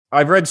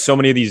I've read so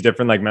many of these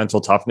different like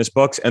mental toughness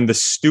books. And the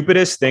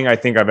stupidest thing I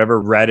think I've ever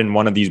read in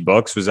one of these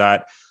books was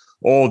that,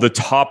 oh, the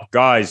top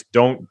guys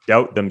don't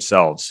doubt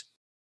themselves.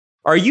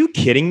 Are you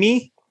kidding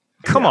me?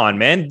 Come on,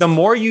 man. The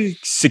more you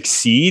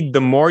succeed,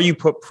 the more you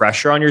put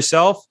pressure on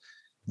yourself,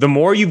 the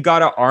more you've got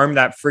to arm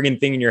that friggin'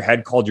 thing in your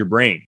head called your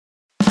brain.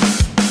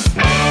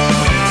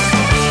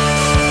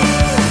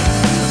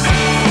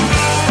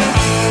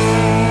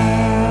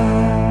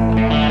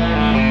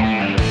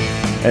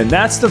 And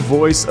that's the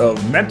voice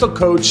of mental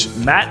coach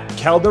Matt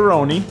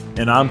Calderoni.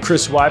 And I'm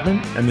Chris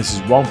Weidman, and this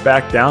is Won't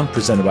Back Down,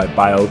 presented by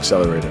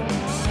BioAccelerator.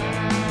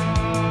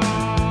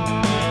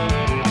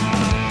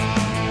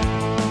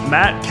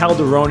 Matt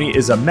Calderoni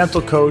is a mental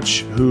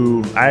coach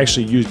who I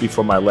actually used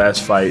before my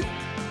last fight.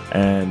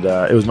 And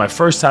it was my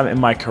first time in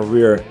my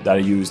career that I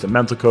used a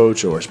mental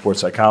coach or a sports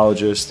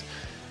psychologist.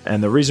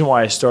 And the reason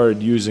why I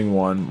started using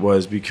one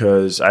was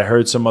because I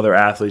heard some other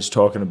athletes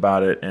talking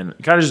about it and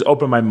kind of just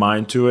opened my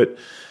mind to it.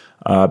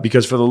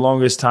 Because for the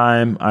longest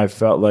time, I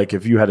felt like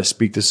if you had to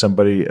speak to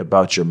somebody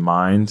about your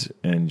mind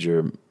and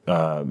your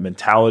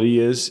mentality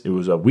it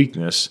was a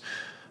weakness.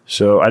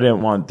 So I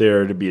didn't want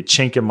there to be a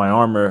chink in my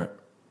armor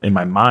in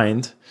my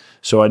mind.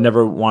 So I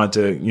never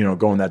wanted to,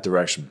 go in that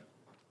direction.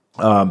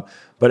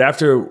 But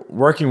after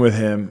working with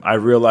him, I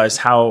realized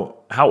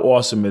how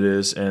awesome it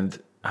is and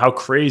how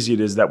crazy it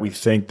is that we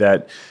think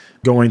that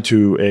going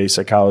to a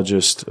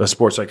psychologist, a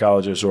sports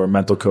psychologist, or a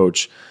mental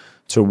coach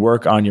to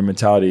work on your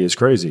mentality is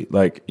crazy.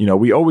 Like,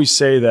 we always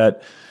say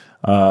that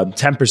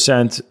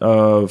 10%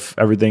 of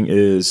everything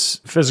is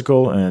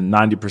physical and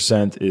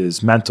 90%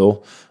 is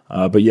mental,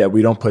 but yet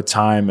we don't put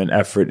time and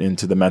effort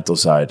into the mental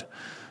side.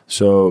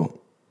 So,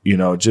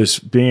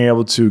 just being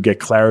able to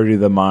get clarity of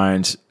the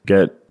mind,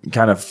 get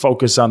kind of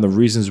focus on the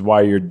reasons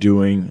why you're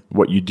doing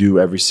what you do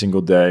every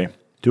single day,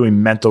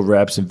 doing mental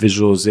reps and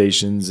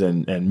visualizations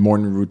and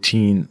morning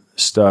routine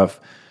stuff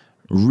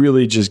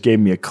really just gave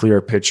me a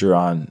clear picture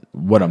on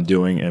what I'm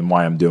doing and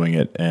why I'm doing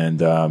it, and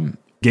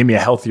gave me a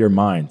healthier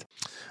mind.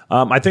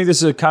 I think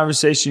this is a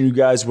conversation you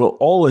guys will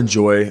all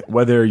enjoy,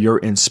 whether you're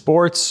in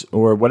sports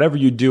or whatever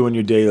you do in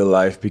your daily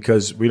life,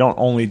 because we don't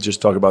only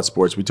just talk about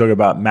sports. We talk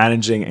about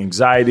managing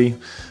anxiety,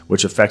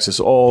 which affects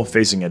us all,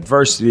 facing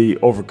adversity,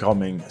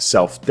 overcoming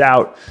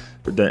self-doubt,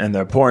 and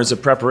the importance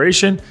of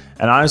preparation,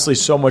 and honestly,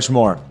 so much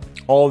more.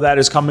 All of that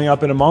is coming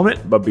up in a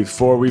moment, but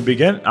before we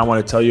begin, I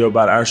want to tell you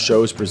about our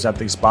show's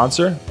presenting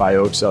sponsor,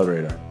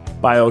 BioAccelerator.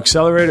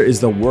 BioAccelerator is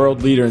the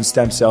world leader in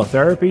stem cell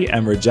therapy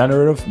and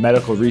regenerative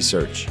medical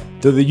research.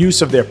 Through the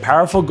use of their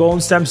powerful golden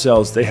stem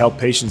cells, they help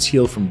patients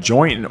heal from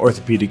joint and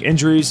orthopedic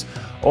injuries,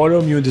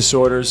 autoimmune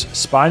disorders,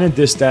 spine and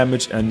disc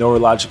damage, and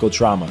neurological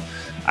trauma.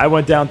 I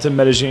went down to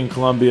Medellin,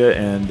 Colombia,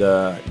 and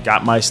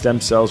got my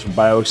stem cells from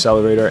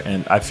BioAccelerator,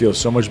 and I feel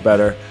so much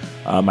better.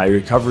 My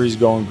recovery is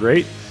going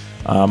great.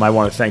 I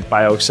want to thank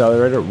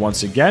BioAccelerator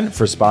once again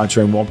for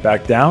sponsoring Won't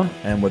Back Down.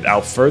 And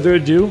without further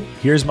ado,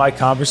 here's my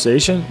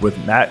conversation with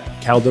Matt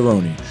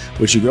Calderoni,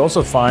 which you can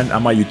also find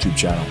on my YouTube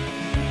channel.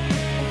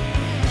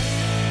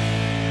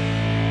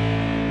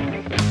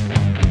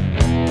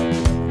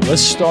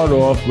 Let's start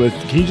off with,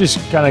 can you just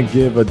kind of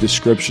give a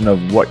description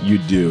of what you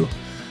do?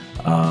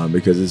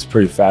 Because it's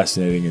pretty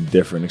fascinating and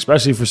different,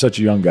 especially for such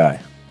a young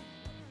guy.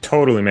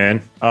 Totally,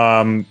 man.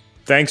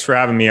 Thanks for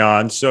having me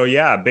on. So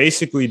yeah,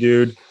 basically,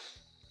 dude,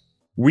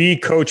 we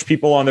coach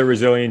people on their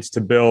resilience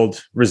to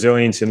build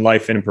resilience in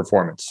life and in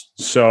performance.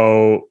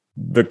 So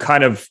the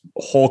kind of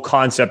whole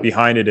concept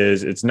behind it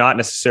is it's not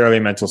necessarily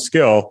a mental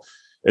skill.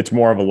 It's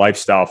more of a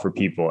lifestyle for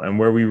people. And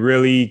where we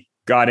really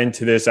got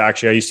into this,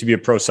 actually, I used to be a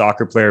pro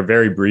soccer player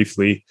very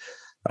briefly.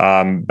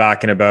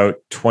 Back in about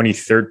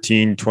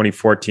 2013,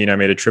 2014, I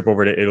made a trip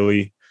over to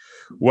Italy,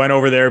 went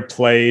over there,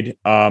 played.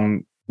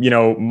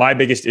 My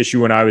biggest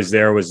issue when I was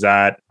there was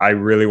that I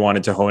really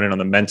wanted to hone in on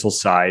the mental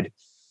side.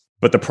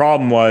 But the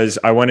problem was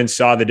I went and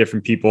saw the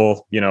different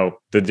people,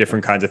 the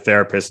different kinds of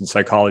therapists and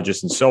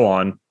psychologists and so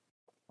on.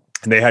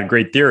 And they had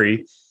great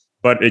theory,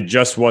 but it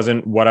just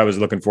wasn't what I was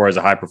looking for as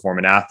a high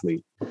performing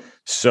athlete.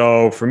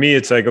 So for me,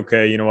 it's like,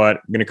 okay, you know what?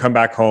 I'm going to come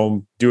back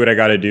home, do what I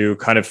got to do,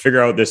 kind of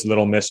figure out this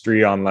little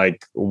mystery on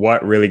like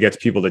what really gets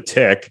people to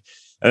tick.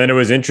 And then it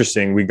was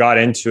interesting. We got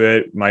into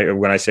it.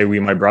 When I say we,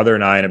 my brother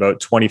and I, in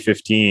about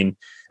 2015,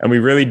 and we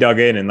really dug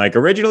in. And like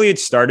originally it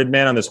started,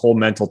 man, on this whole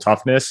mental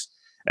toughness.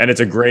 And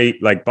it's a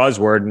great like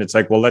buzzword. And it's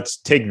like, well, let's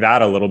take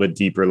that a little bit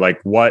deeper. Like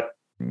what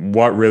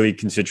really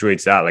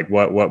constitutes that? Like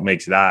what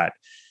makes that?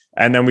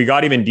 And then we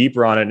got even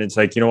deeper on it. And it's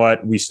like, you know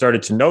what? We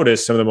started to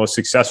notice some of the most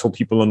successful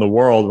people in the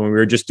world when we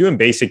were just doing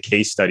basic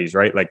case studies,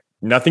 right? Like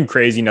nothing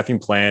crazy, nothing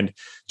planned,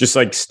 just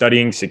like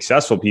studying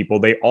successful people.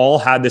 They all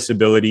had this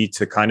ability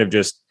to kind of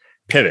just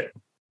pivot,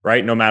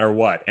 right? No matter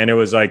what. And it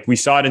was like, we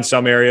saw it in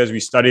some areas.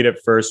 We studied it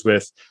first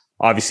with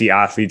obviously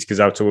athletes because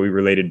that's what we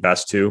related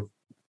best to.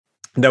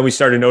 And then we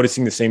started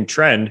noticing the same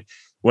trend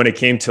when it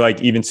came to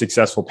like even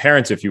successful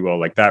parents, if you will,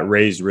 like that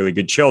raised really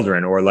good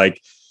children, or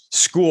like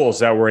schools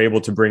that were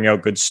able to bring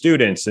out good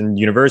students and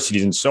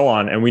universities and so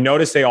on. And we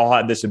noticed they all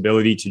had this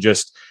ability to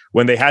just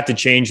when they had to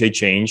change, they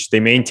changed. They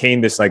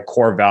maintained this like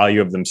core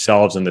value of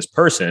themselves and this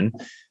person,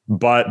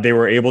 but they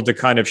were able to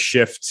kind of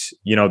shift,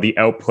 the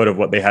output of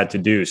what they had to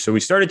do. So we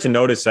started to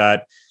notice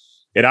that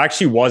it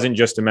actually wasn't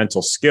just a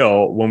mental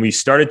skill. When we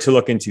started to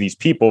look into these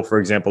people, for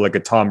example, like a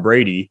Tom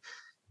Brady,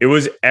 it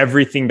was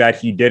everything that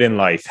he did in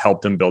life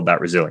helped him build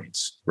that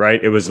resilience,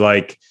 right? It was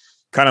like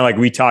kind of like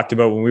we talked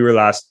about when we were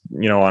last,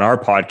 on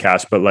our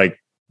podcast, but like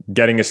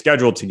getting a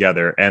schedule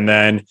together and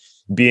then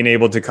being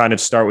able to kind of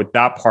start with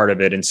that part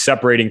of it and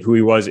separating who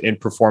he was in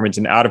performance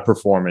and out of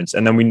performance.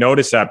 And then we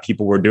noticed that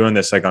people were doing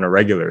this like on a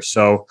regular.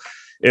 So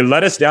it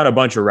led us down a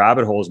bunch of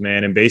rabbit holes,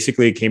 man. And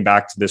basically it came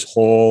back to this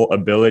whole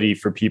ability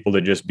for people to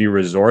just be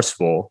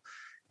resourceful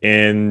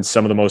in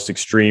some of the most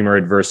extreme or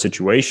adverse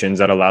situations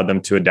that allowed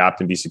them to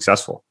adapt and be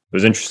successful. It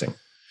was interesting.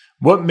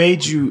 What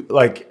made you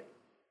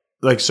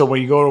so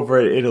when you go over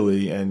to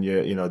Italy and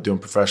you're doing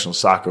professional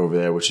soccer over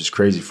there, which is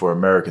crazy for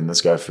American,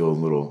 this guy feels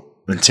a little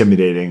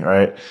intimidating,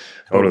 right?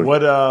 Totally.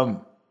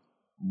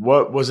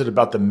 What was it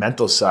about the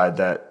mental side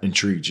that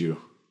intrigued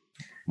you?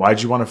 Why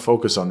did you want to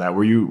focus on that?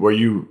 Were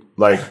you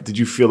like, did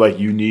you feel like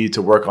you needed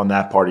to work on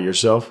that part of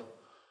yourself?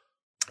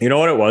 You know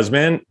what it was,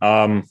 man?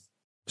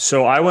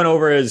 So I went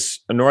over as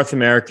a North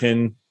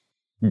American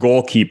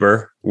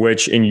goalkeeper,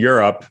 which in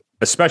Europe,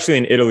 especially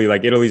in Italy,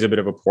 like Italy's a bit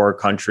of a poor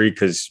country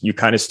because you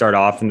kind of start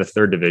off in the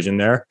third division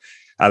there.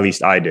 At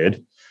least I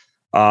did.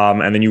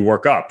 And then you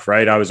work up,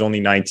 right? I was only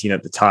 19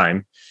 at the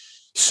time.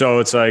 So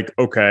it's like,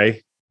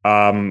 okay.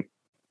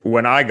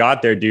 When I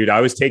got there, dude,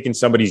 I was taking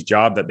somebody's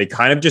job that they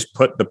kind of just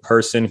put the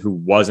person who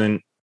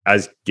wasn't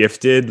as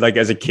gifted, like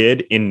as a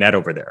kid, in net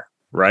over there,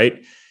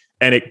 right?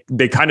 And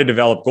they kind of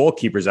developed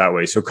goalkeepers that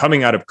way. So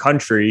coming out of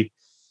country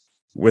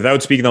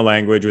without speaking the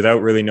language,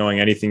 without really knowing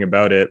anything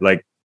about it,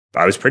 like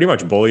I was pretty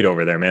much bullied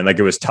over there, man. Like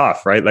it was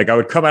tough, right? Like I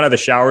would come out of the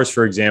showers,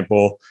 for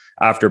example,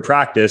 after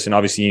practice, and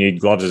obviously you need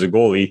gloves as a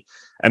goalie,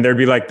 and there'd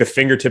be like the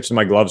fingertips of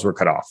my gloves were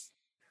cut off,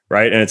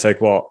 right? And it's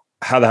like, well,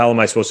 how the hell am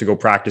I supposed to go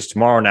practice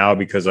tomorrow now?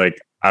 Because like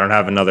I don't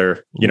have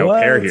another,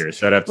 pair here.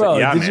 So I'd have to.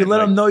 Bro, did you let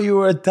them know you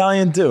were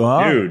Italian too,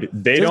 huh? Dude,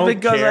 they Just don't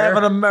because care. I have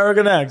an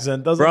American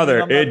accent doesn't.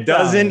 Brother, it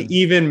doesn't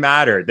even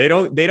matter. They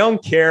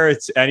don't care.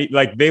 It's any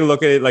like they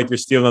look at it like you're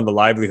stealing the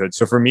livelihood.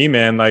 So for me,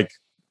 man, like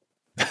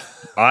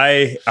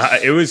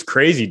it was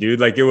crazy,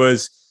 dude. Like it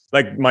was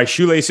like my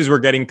shoelaces were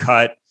getting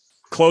cut,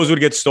 clothes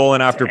would get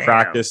stolen after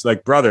practice.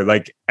 Like brother,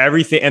 like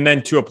everything, and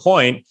then to a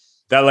point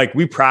that like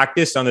we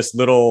practiced on this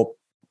little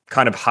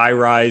kind of high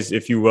rise,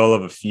 if you will,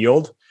 of a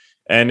field.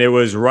 And it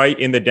was right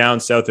in the down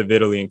south of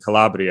Italy in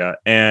Calabria.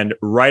 And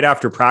right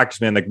after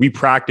practice, man, like we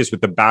practiced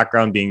with the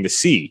background being the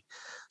sea.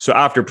 So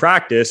after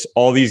practice,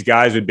 all these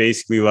guys would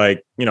basically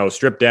like,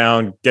 strip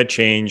down, get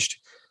changed.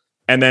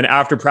 And then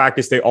after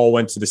practice, they all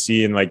went to the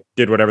sea and like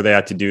did whatever they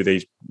had to do.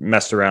 They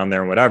messed around there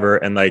and whatever.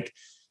 And like,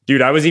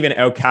 dude, I was even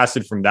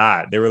outcasted from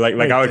that. They were like,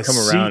 I would come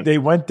around. They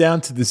went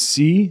down to the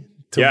sea?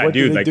 What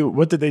did they do?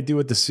 What did they do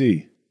at the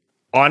sea?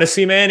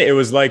 Honestly, man, it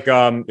was like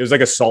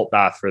a salt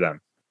bath for them,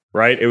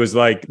 right? It was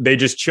like they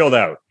just chilled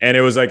out, and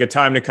it was like a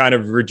time to kind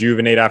of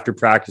rejuvenate after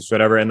practice,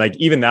 whatever. And like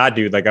even that,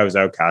 dude, like I was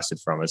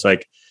outcasted from. It's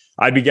like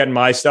I'd be getting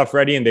my stuff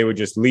ready, and they would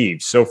just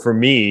leave. So for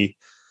me,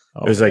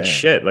 it was like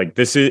shit. Like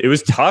it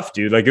was tough,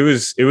 dude. Like it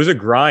was a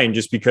grind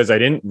just because I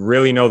didn't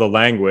really know the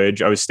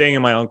language. I was staying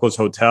in my uncle's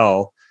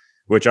hotel,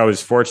 which I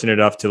was fortunate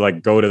enough to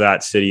like go to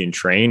that city and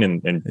train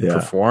and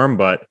perform,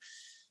 but.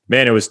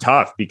 Man, it was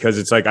tough because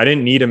it's like I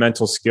didn't need a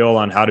mental skill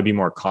on how to be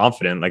more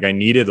confident. Like I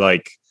needed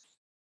I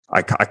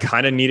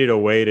kind of needed a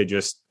way to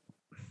just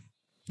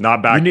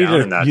not back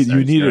down in that sense.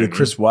 You needed a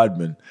Chris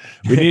Weidman.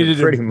 We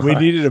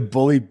needed a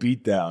bully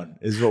beatdown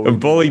is what we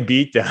bully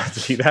beatdown.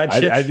 See that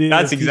shit?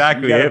 That's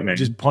exactly it, man.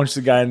 Just punch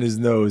the guy in his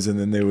nose and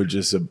then they would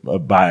just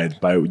abide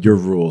by your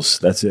rules.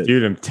 That's it.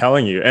 Dude, I'm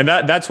telling you. And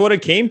that's what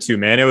it came to,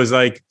 man. It was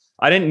like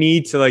I didn't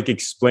need to like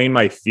explain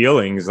my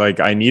feelings. Like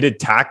I needed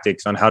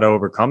tactics on how to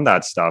overcome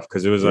that stuff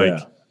because it was like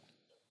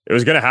it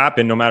was going to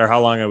happen no matter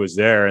how long I was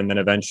there. And then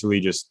eventually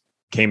just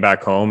came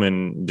back home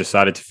and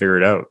decided to figure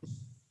it out.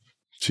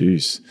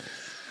 Jeez.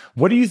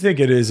 What do you think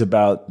it is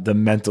about the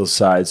mental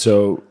side?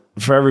 So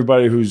for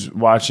everybody who's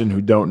watching who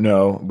don't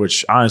know,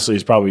 which honestly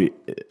is probably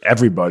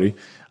everybody,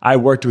 I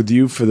worked with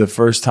you for the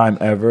first time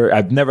ever.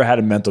 I've never had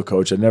a mental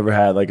coach. I've never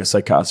had like a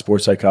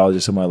sports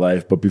psychologist in my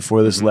life. But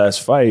before this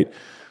last fight,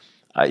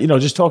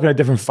 just talking to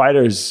different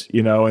fighters,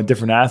 and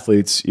different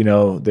athletes,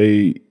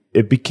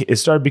 it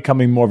started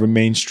becoming more of a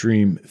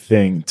mainstream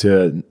thing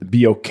to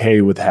be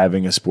okay with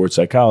having a sports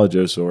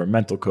psychologist or a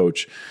mental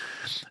coach.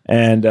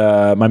 And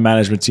my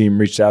management team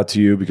reached out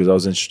to you because I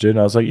was interested. And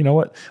I was like, you know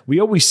what?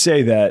 We always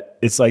say that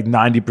it's like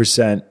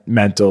 90%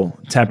 mental,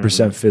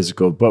 10%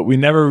 physical, but we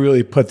never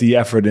really put the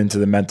effort into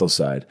the mental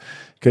side.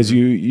 Because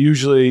you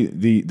usually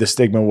the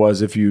stigma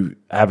was if you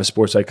have a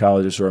sports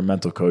psychologist or a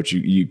mental coach,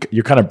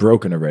 you're kind of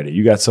broken already.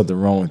 You got something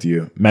wrong with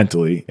you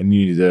mentally, and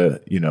you need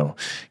to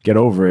get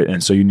over it.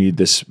 And so you need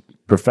this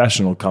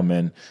professional come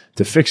in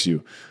to fix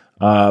you.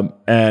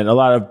 And a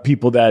lot of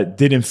people that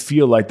didn't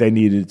feel like they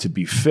needed to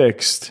be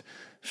fixed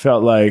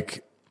felt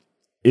like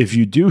if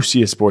you do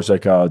see a sports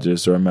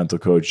psychologist or a mental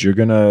coach, you're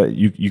gonna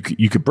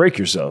you could break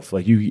yourself.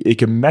 Like it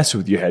can mess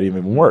with your head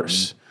even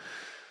worse.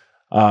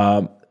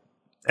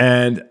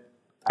 And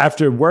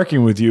after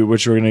working with you,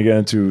 which we're gonna get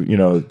into,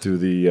 through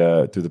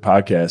the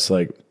podcast,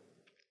 like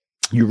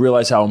you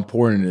realize how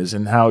important it is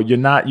and how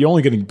you're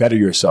only getting better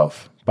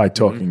yourself by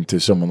talking to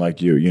someone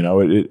like you.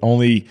 It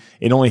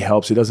only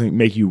helps. It doesn't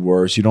make you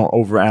worse. You don't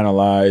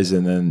overanalyze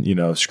and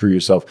then screw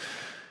yourself.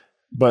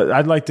 But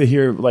I'd like to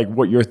hear like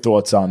what your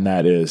thoughts on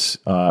that is,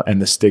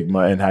 and the stigma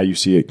and how you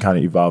see it kind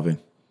of evolving.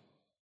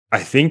 I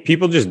think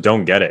people just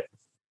don't get it.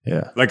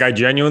 Yeah. Like I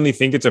genuinely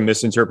think it's a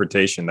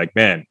misinterpretation. Like,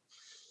 man,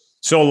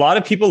 so a lot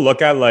of people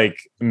look at like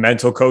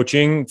mental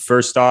coaching,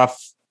 first off,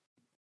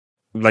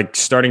 like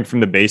starting from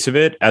the base of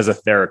it as a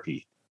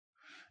therapy,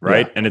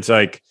 right? Yeah. And it's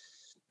like,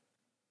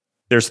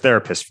 there's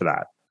therapists for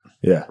that.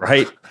 Yeah.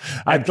 Right.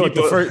 I thought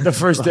the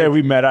first day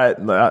we met, it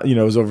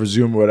was over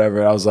Zoom or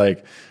whatever. I was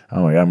like,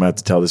 oh my God, I'm gonna have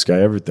to tell this guy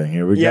everything.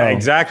 Here we go. Yeah,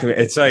 exactly.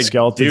 It's like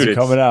skeletons are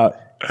coming out.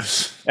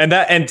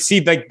 And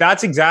see, like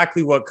that's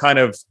exactly what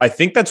I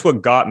think that's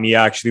what got me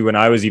actually when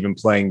I was even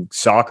playing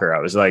soccer. I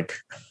was like,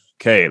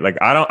 okay, like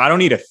I don't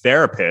need a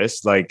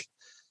therapist. Like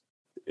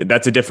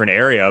that's a different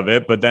area of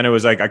it. But then it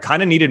was like I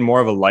kind of needed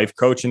more of a life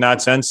coach in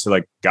that sense to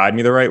like guide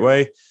me the right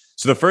way.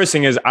 So the first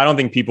thing is I don't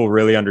think people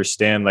really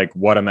understand like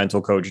what a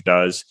mental coach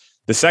does.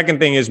 The second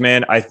thing is,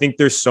 man, I think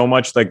there's so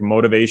much like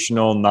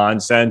motivational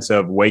nonsense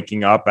of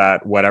waking up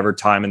at whatever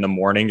time in the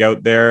morning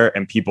out there,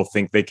 and people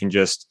think they can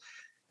just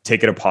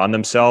take it upon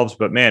themselves.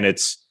 But man,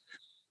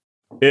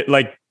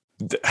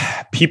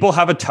 people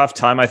have a tough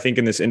time, I think,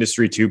 in this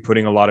industry too,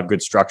 putting a lot of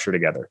good structure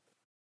together.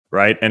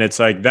 Right. And it's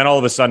like, then all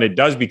of a sudden it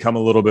does become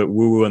a little bit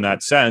woo-woo in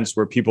that sense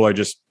where people are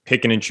just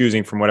picking and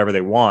choosing from whatever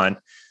they want.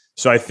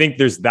 So I think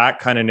there's that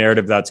kind of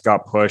narrative that's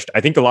got pushed. I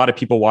think a lot of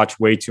people watch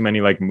way too many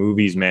like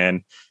movies,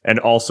 man, and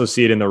also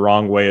see it in the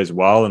wrong way as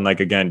well. And like,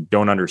 again,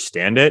 don't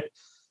understand it.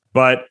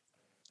 But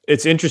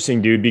it's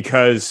interesting, dude,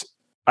 because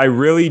I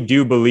really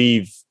do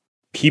believe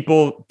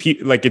people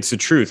like it's the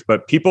truth,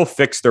 but people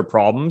fix their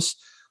problems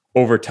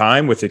over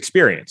time with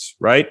experience.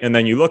 Right. And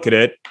then you look at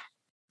it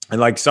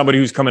and like somebody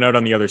who's coming out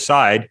on the other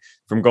side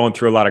from going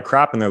through a lot of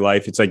crap in their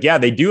life, it's like, yeah,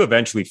 they do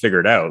eventually figure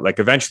it out. Like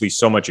eventually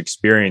so much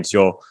experience,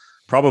 you'll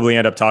probably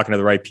end up talking to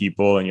the right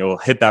people and you'll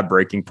hit that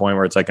breaking point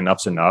where it's like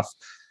enough's enough.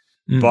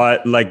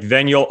 But like,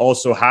 then you'll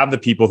also have the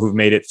people who've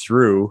made it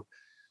through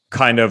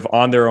kind of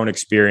on their own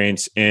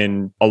experience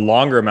in a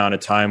longer amount of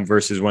time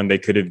versus when they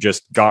could have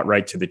just got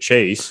right to the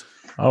chase.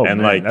 Oh, and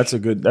man, like, that's a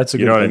good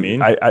you know what I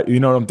mean? I you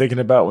know what I'm thinking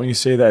about when you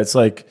say that? It's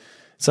like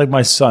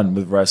my son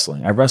with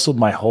wrestling. I wrestled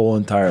my whole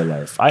entire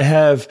life. I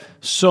have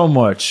so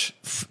much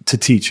to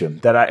teach him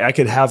that I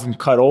could have him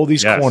cut all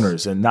these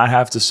corners and not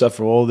have to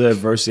suffer all the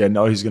adversity I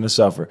know he's going to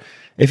suffer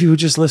if he would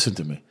just listen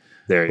to me.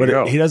 There you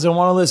go. He doesn't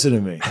want to listen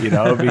to me,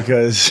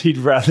 because he'd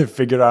rather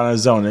figure it out on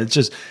his own. It's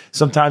just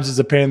sometimes it's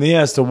a pain in the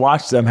ass to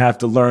watch them have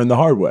to learn the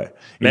hard way.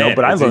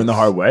 But I learned the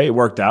hard way. It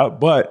worked out.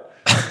 But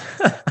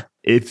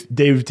if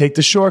they would take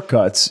the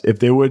shortcuts, if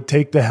they would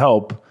take the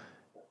help,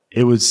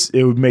 it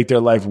would make their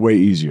life way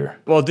easier.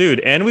 Well, dude,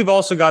 and we've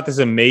also got this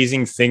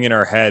amazing thing in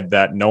our head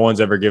that no one's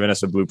ever given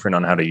us a blueprint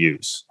on how to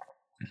use.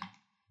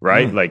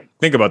 Right? Like,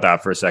 think about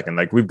that for a second.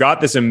 Like, we've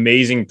got this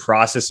amazing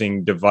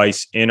processing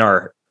device in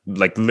our,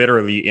 like,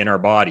 literally in our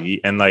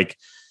body. And like,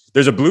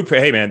 there's a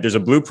blueprint. Hey, man, there's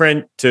a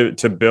blueprint to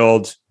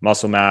build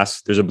muscle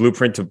mass. There's a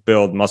blueprint to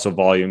build muscle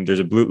volume.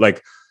 There's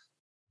like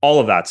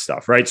all of that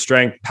stuff, right?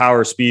 Strength,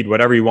 power, speed,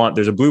 whatever you want.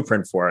 There's a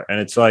blueprint for it. And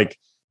it's like,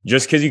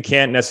 just because you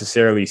can't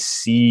necessarily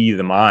see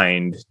the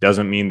mind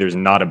doesn't mean there's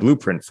not a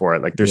blueprint for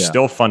it. Like there's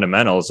still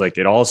fundamentals. Like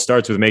it all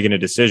starts with making a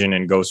decision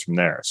and goes from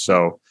there.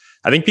 So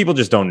I think people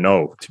just don't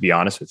know, to be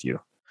honest with you.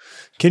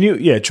 Can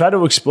you, try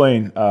to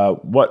explain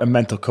what a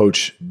mental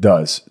coach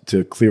does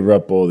to clear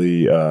up all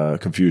the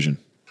confusion?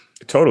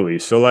 Totally.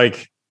 So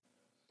like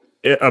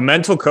a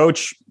mental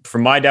coach,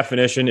 from my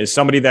definition, is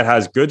somebody that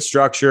has good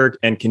structure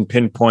and can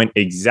pinpoint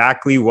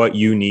exactly what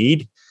you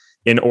need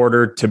in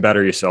order to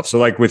better yourself. So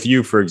like with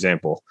you, for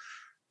example,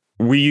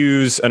 we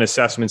use an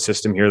assessment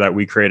system here that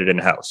we created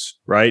in-house,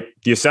 right?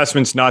 The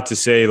assessment's not to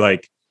say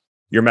like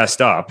you're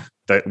messed up,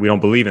 that we don't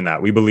believe in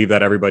that. We believe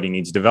that everybody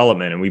needs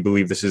development and we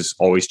believe this is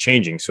always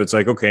changing. So it's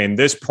like, okay, in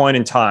this point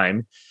in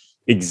time,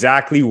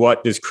 exactly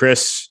what does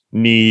Chris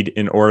need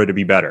in order to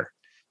be better?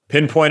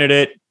 Pinpointed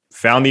it,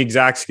 found the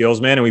exact skills,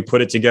 man, and we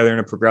put it together in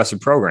a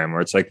progressive program where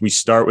it's like we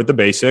start with the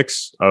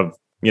basics of,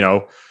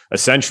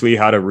 essentially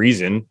how to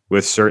reason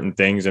with certain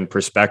things and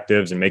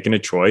perspectives and making a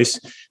choice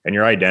and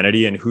your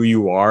identity and who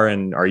you are.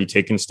 And are you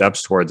taking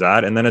steps towards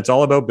that? And then it's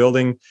all about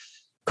building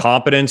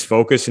competence,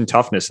 focus, and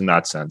toughness in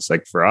that sense.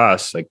 Like for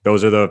us, like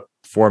those are the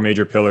 4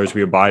 major pillars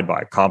we abide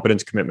by: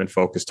 competence, commitment,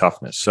 focus,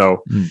 toughness.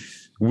 So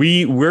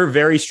we're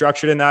very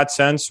structured in that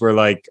sense where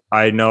like,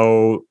 I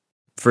know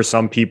for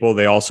some people,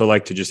 they also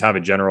like to just have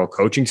a general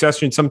coaching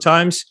session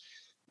sometimes.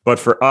 But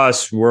for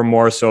us, we're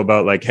more so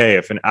about like, hey,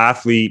 if an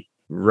athlete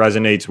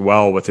resonates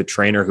well with a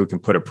trainer who can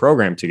put a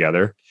program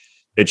together,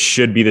 it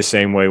should be the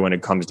same way when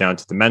it comes down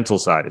to the mental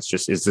side. It's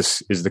just,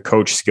 is the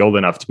coach skilled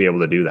enough to be able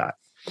to do that?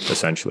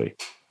 essentially.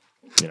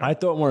 You know? I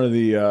thought one of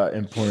the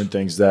important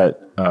things that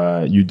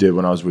you did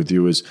when I was with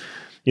you was,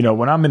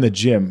 when I'm in the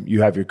gym,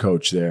 you have your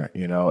coach there,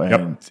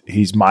 and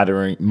he's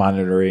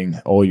monitoring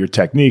all your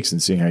techniques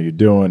and seeing how you're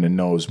doing and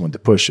knows when to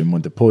push and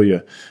when to pull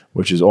you,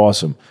 which is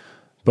awesome.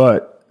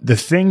 But the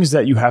things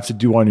that you have to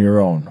do on your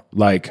own,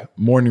 like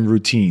morning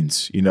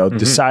routines,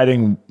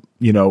 deciding,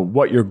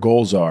 what your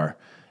goals are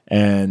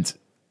and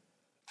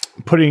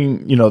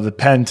putting, the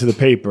pen to the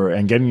paper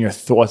and getting your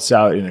thoughts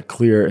out in a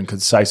clear and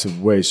concise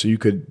way so you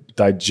could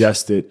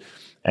digest it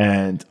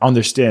and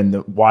understand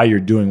why you're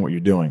doing what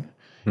you're doing.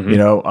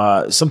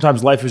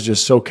 Sometimes life is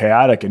just so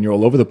chaotic and you're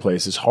all over the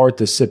place. It's hard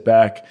to sit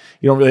back.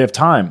 You don't really have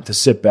time to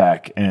sit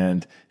back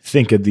and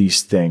think of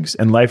these things.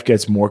 And life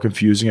gets more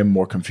confusing and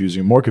more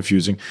confusing and more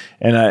confusing.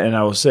 And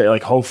I will say,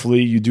 like,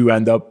 hopefully you do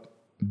end up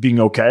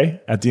being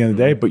okay at the end of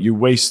the day, but you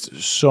waste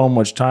so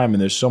much time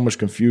and there's so much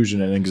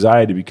confusion and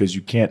anxiety because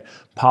you can't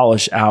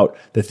polish out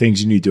the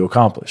things you need to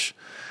accomplish.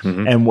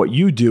 And what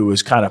you do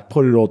is kind of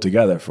put it all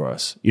together for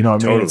us. You know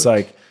what I mean? It's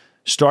like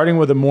starting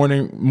with a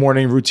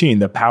morning routine,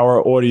 the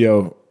Power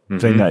Audio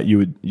thing that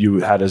you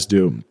had us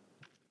do,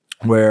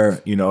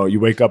 where you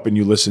wake up and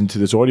you listen to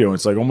this audio and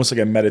it's like almost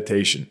like a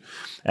meditation.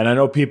 And I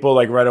know people,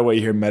 like, right away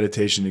you hear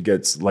meditation, it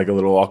gets like a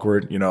little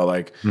awkward,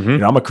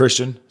 I'm a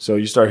Christian, so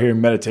you start hearing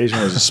meditation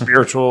as a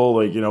spiritual,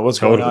 like, what's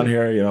going on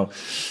here,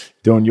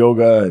 doing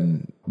yoga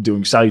and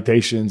doing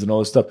salutations and all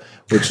this stuff,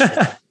 which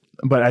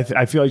but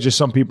I feel like just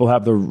some people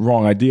have the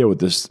wrong idea what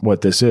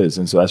this is.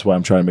 And so that's why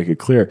I'm trying to make it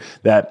clear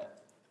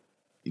that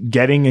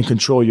getting in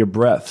control of your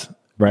breath,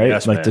 right?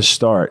 Yes, like to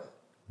start,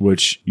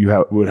 which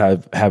you would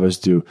have us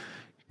do,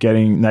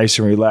 getting nice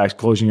and relaxed,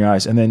 closing your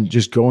eyes, and then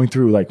just going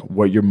through like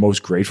what you're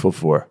most grateful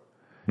for.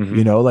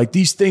 Like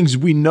these things,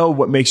 we know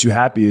what makes you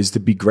happy is to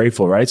be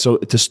grateful, right? So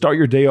to start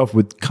your day off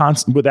with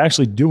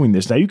actually doing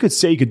this. Now you could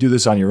say you could do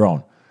this on your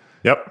own.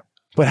 Yep.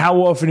 But how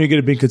often are you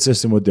going to be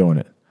consistent with doing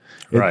it?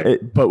 Right.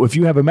 But if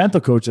you have a mental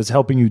coach that's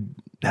helping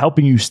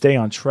you stay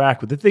on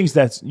track with the things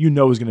that is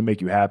going to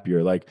make you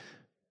happier, like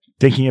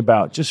thinking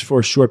about just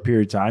for a short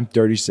period of time,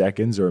 30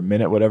 seconds or a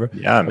minute, whatever,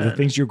 the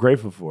things you're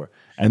grateful for.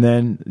 And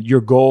then your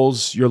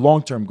goals, your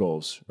long-term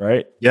goals,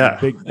 right? Yeah.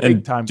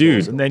 Big time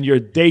goals. And then your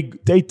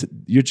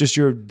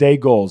your day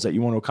goals that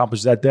you want to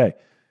accomplish that day.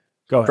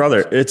 Go ahead.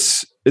 Brother,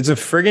 it's a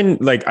friggin',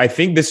 like, I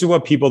think this is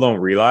what people don't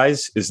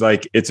realize is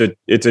like, it's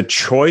a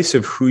choice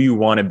of who you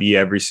want to be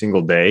every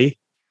single day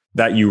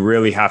that you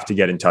really have to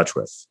get in touch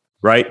with,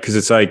 right? Because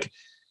it's like,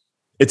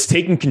 it's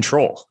taking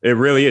control. It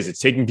really is. It's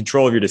taking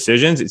control of your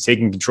decisions. It's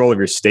taking control of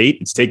your state.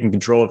 It's taking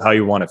control of how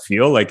you want to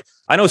feel. Like,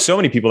 I know so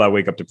many people that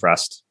wake up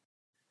depressed,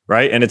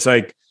 right? And it's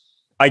like,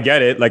 I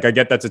get it. Like, I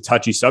get that's a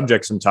touchy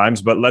subject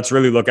sometimes, but let's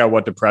really look at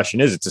what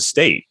depression is. It's a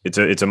state. It's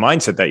a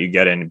mindset that you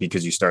get in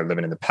because you start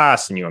living in the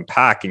past and you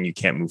unpack and you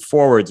can't move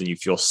forwards and you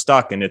feel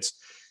stuck. And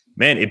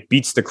it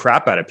beats the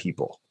crap out of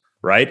people,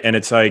 right? And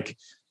it's like,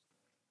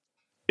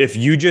 if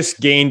you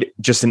just gained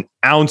just an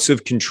ounce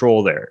of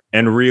control there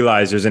and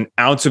realize there's an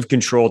ounce of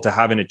control to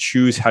having to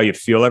choose how you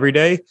feel every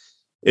day,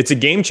 it's a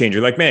game changer.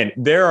 Like, man,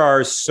 there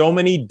are so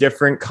many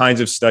different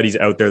kinds of studies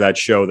out there that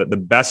show that the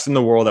best in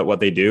the world at what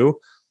they do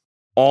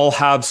all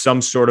have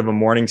some sort of a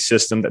morning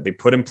system that they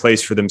put in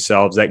place for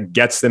themselves that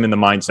gets them in the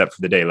mindset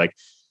for the day. Like,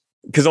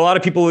 because a lot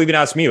of people even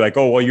ask me like,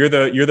 oh, well, you're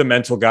the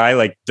mental guy.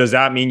 Like, does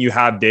that mean you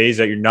have days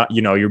that you're not,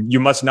 you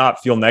must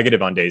not feel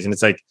negative on days? And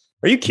it's like,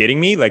 are you kidding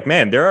me? Like,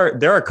 man,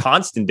 there are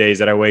constant days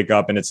that I wake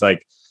up and it's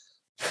like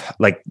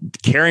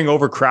carrying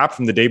over crap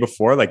from the day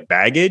before, like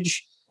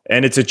baggage.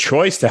 And it's a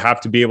choice to have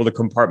to be able to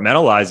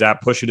compartmentalize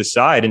that, push it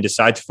aside and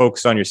decide to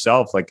focus on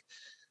yourself. Like,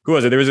 who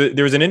was it?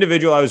 There was an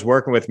individual I was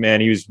working with,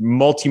 man. He was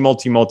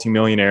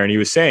multi-millionaire. And he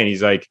was saying,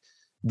 he's like,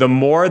 the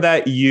more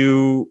that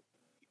you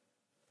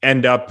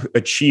end up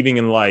achieving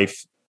in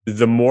life,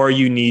 the more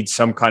you need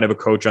some kind of a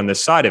coach on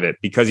this side of it,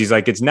 because he's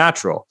like, it's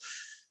natural.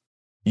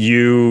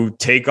 You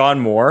take on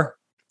more,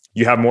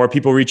 you have more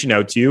people reaching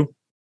out to you,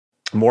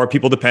 more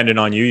people dependent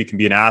on you. You can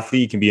be an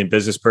athlete, you can be a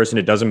business person,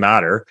 it doesn't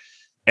matter.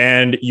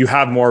 And you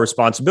have more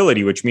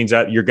responsibility, which means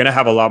that you're going to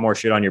have a lot more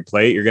shit on your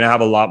plate. You're going to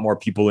have a lot more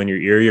people in your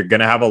ear. You're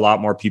going to have a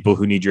lot more people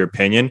who need your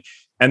opinion.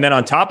 And then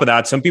on top of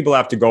that, some people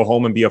have to go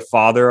home and be a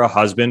father, a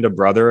husband, a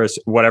brother,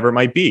 whatever it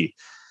might be.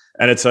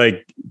 And it's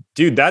like,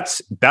 dude,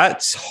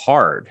 that's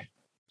hard.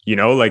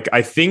 Like,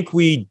 I think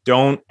we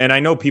don't, and I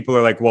know people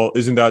are like, well,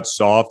 isn't that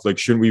soft? Like,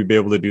 shouldn't we be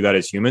able to do that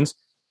as humans?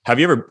 Have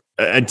you ever,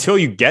 until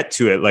you get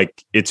to it,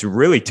 like, it's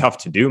really tough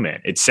to do,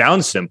 man. It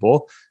sounds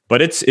simple,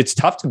 but it's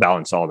tough to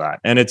balance all that.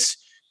 And it's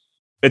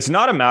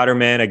not a matter,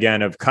 man,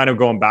 again, of kind of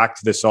going back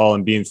to this all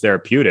and being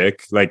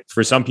therapeutic. Like,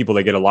 for some people,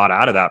 they get a lot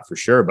out of that for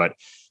sure, but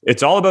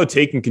it's all about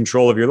taking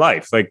control of your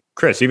life. Like,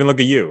 Chris, even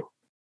look at you.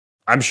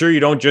 I'm sure you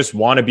don't just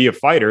want to be a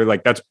fighter.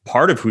 Like, that's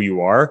part of who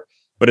you are.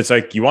 But it's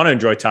like, you want to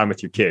enjoy time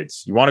with your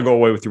kids. You want to go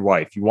away with your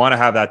wife. You want to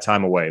have that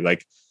time away.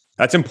 Like,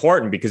 that's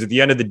important, because at the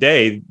end of the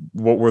day,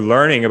 what we're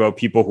learning about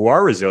people who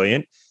are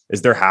resilient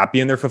is they're happy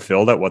and they're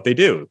fulfilled at what they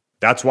do.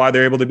 That's why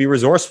they're able to be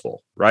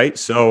resourceful, right?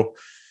 So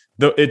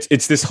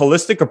it's this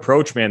holistic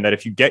approach, man, that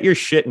if you get your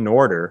shit in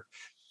order,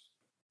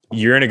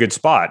 you're in a good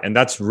spot. And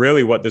that's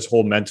really what this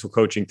whole mental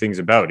coaching thing's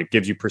about. It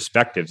gives you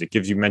perspectives, it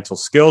gives you mental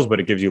skills, but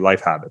it gives you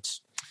life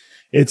habits.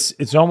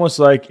 It's almost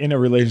like in a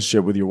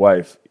relationship with your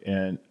wife,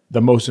 and the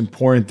most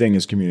important thing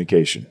is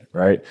communication,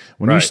 right?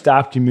 When you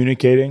stop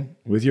communicating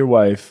with your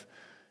wife,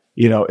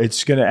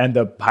 it's going to end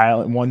up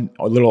piling.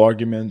 A little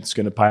argument, it's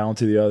going to pile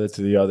into the other,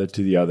 to the other,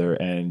 to the other,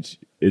 and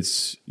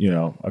it's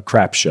a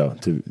crap show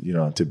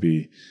to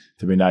be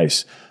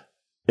nice.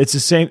 It's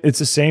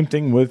the same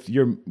thing with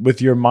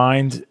your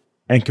mind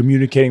and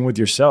communicating with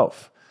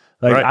yourself.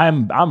 Like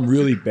I'm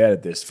really bad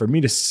at this. For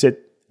me to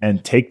sit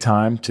and take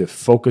time to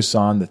focus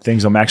on the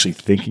things I'm actually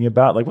thinking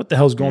about, like what the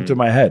hell's going through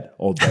my head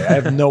all day? I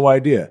have no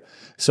idea.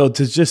 So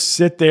to just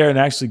sit there and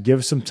actually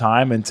give some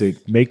time and to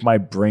make my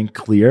brain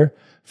clear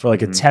for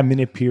like a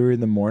 10-minute period in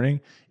the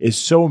morning is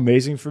so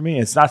amazing for me.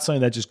 It's not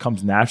something that just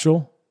comes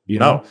natural,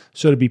 know?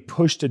 So to be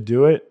pushed to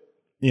do it,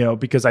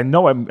 because I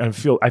know I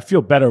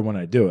feel better when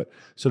I do it.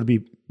 So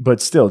but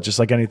still, just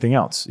like anything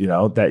else,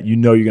 that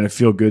you're going to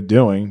feel good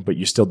doing, but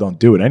you still don't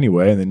do it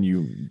anyway, and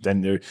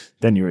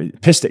then you're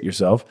pissed at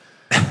yourself.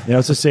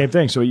 It's the same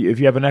thing. So if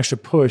you have an extra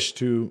push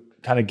to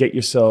kind of get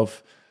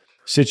yourself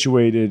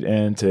situated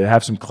and to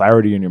have some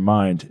clarity in your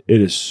mind, it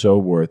is so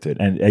worth it.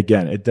 And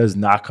again, it does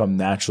not come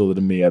natural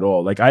to me at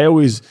all. Like I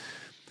always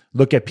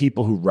look at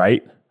people who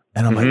write,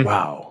 and I'm like,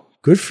 wow,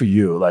 good for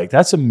you. Like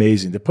that's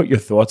amazing to put your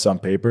thoughts on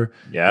paper.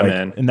 Yeah,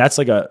 man. And that's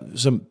like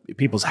some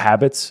people's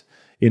habits,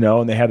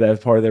 and they have that as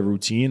part of their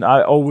routine.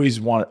 I always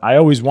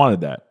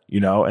wanted that,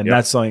 and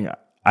that's something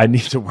I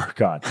need to work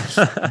on.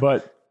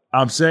 But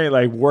I'm saying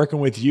like working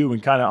with you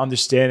and kind of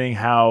understanding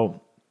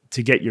how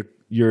to get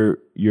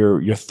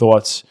your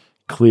thoughts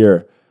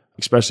clear,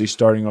 especially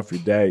starting off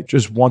your day,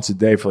 just once a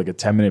day for like a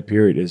 10-minute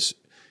period is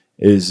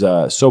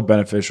so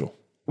beneficial.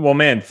 Well,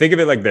 man, think of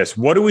it like this.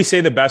 What do we say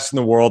the best in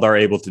the world are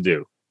able to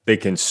do? They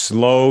can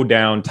slow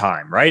down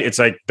time, right? It's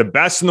like the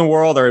best in the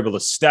world are able to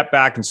step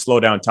back and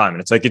slow down time.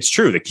 And it's like, it's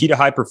true. The key to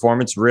high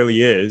performance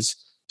really is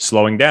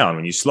slowing down.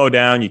 When you slow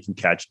down, you can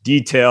catch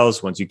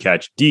details. Once you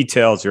catch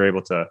details, you're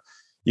able to,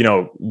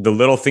 the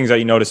little things that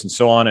you notice and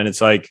so on. And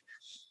it's like,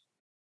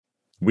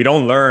 we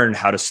don't learn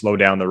how to slow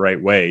down the right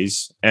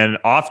ways. And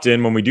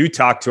often when we do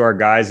talk to our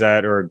guys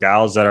or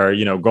gals that are,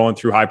 going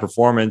through high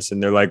performance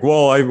and they're like,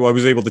 well, I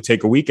was able to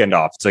take a weekend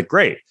off. It's like,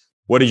 great.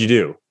 What did you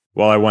do?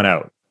 Well, I went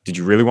out. Did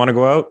you really want to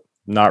go out?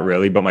 Not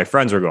really, but my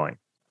friends are going.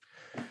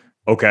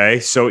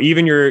 Okay. So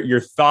even your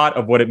thought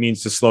of what it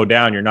means to slow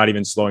down, you're not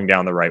even slowing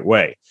down the right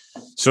way.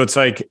 So it's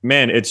like,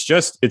 man, it's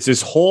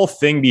this whole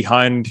thing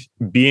behind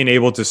being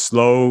able to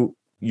slow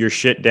your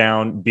shit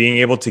down, being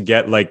able to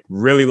get like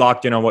really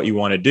locked in on what you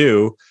want to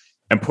do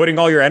and putting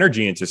all your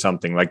energy into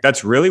something. Like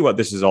that's really what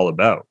this is all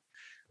about.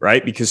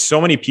 Right. Because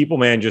so many people,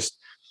 man,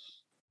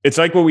 it's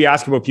like what we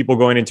ask about people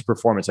going into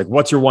performance. Like,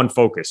 what's your one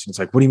focus? And it's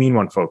like, what do you mean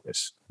one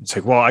focus? It's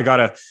like, well, I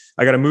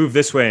gotta move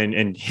this way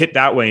and hit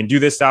that way and do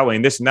this that way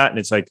and this and that. And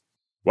it's like,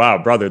 wow,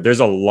 brother, there's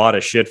a lot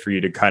of shit for you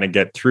to kind of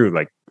get through.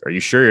 Like, are you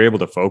sure you're able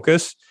to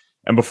focus?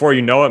 And before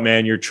you know it,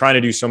 man, you're trying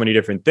to do so many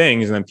different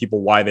things. And then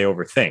why they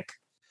overthink.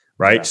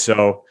 Right. Yeah.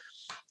 So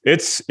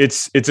it's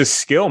a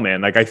skill,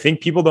 man. Like, I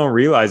think people don't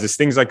realize this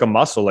thing's like a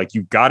muscle. Like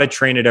you got to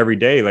train it every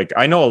day. Like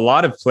I know a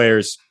lot of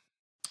players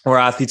or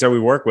athletes that we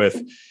work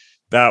with,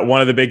 that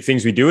one of the big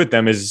things we do with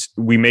them is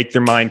we make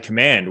their mind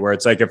command, where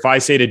it's like, if I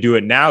say to do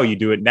it now, you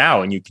do it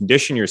now and you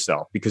condition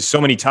yourself. Because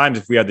so many times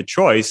if we had the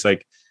choice,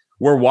 like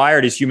we're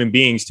wired as human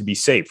beings to be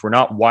safe. We're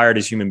not wired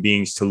as human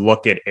beings to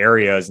look at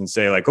areas and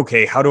say like,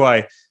 okay, how do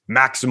I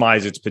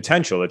maximize its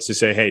potential? It's to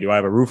say, hey, do I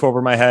have a roof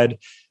over my head?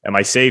 Am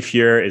I safe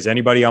here? Is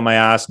anybody on my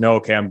ass? No.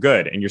 Okay, I'm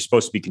good. And you're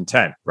supposed to be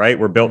content, right?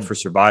 We're built for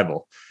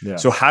survival. Yeah.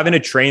 So having to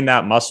train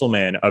that muscle,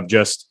 man, of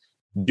just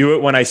do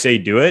it when I say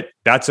do it,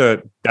 that's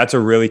a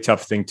really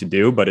tough thing to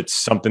do, but it's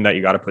something that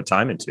you got to put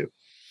time into.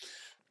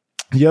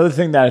 The other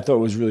thing that I thought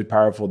was really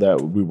powerful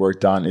that we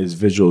worked on is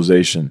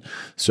visualization.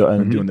 So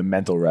I'm doing the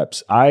mental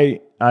reps.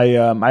 I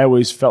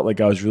always felt like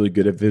I was really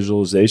good at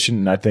visualization,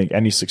 and I think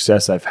any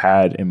success I've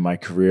had in my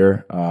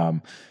career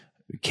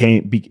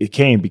came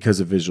because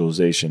of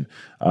visualization.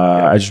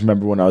 I just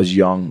remember when I was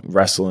young,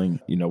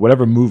 wrestling,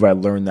 whatever move I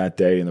learned that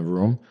day in the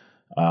room,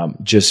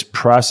 just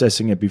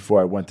processing it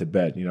before I went to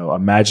bed,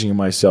 imagining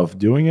myself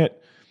doing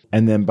it.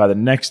 And then by the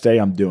next day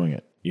I'm doing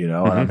it, and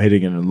I'm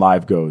hitting it in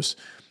live goes.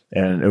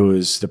 And it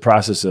was the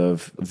process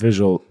of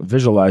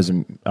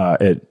visualizing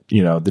it,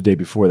 the day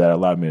before that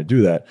allowed me to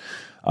do that.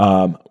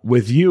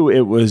 With you,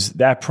 it was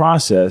that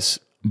process,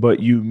 but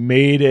you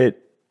made it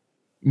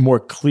more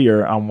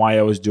clear on why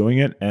I was doing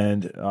it.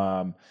 And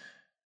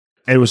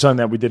it was something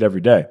that we did every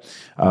day,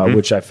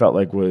 which I felt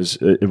like was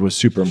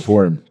super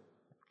important.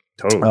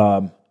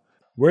 Totally.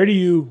 Where do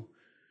you,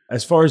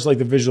 as far as like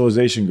the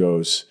visualization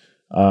goes,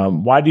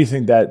 why do you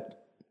think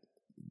that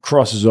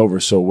crosses over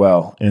so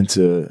well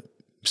into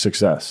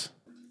success?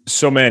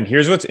 So, man,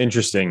 here's what's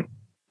interesting.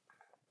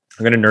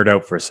 I'm going to nerd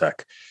out for a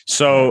sec.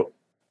 So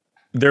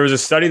there was a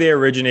study they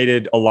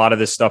originated a lot of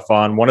this stuff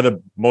on. One of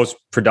the most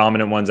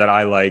predominant ones that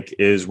I like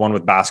is one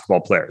with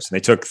basketball players. And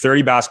they took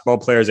 30 basketball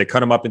players. They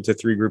cut them up into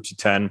 3 groups of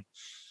 10.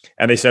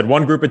 And they said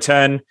one group of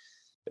 10,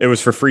 it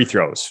was for free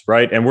throws,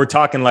 right? And we're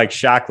talking like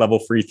Shaq level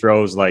free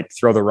throws, like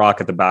throw the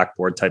rock at the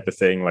backboard type of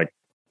thing, like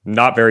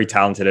not very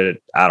talented at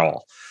it at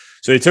all.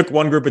 So they took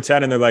one group of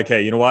 10 and they're like,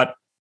 hey, you know what?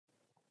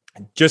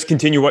 Just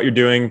continue what you're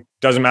doing.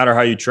 Doesn't matter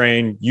how you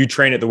train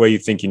it the way you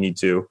think you need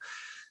to.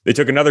 They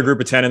took another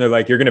group of 10 and they're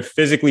like, you're going to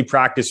physically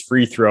practice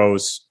free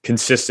throws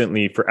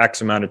consistently for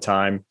X amount of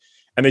time.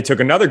 And they took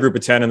another group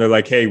of 10 and they're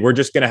like, hey, we're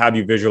just going to have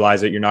you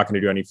visualize it. You're not going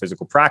to do any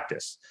physical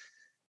practice.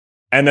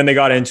 And then they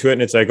got into it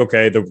and it's like,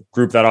 okay, the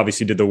group that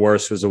obviously did the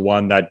worst was the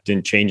one that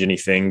didn't change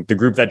anything. The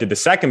group that did the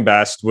second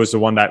best was the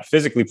one that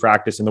physically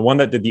practiced. And the one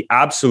that did the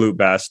absolute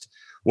best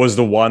was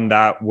the one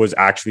that was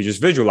actually just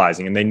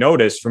visualizing. And they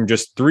noticed from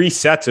just 3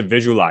 sets of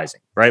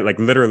visualizing, right? Like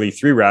literally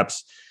 3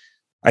 reps,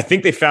 I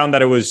think they found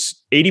that it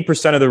was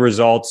 80% of the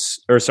results,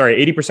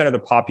 80% of the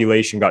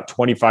population got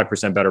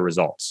 25% better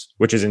results,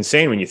 which is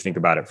insane when you think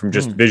about it from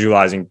just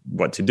visualizing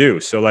what to do.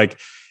 So like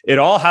it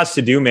all has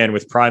to do, man,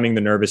 with priming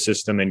the nervous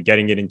system and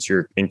getting it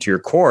into your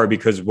core,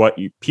 because what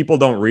people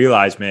don't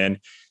realize, man,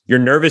 your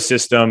nervous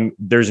system,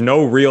 there's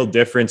no real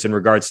difference in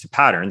regards to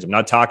patterns. I'm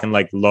not talking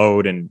like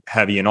load and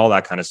heavy and all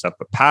that kind of stuff,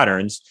 but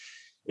patterns.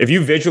 If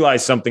you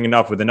visualize something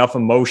enough with enough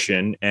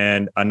emotion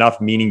and enough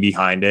meaning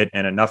behind it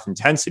and enough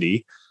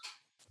intensity,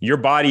 your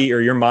body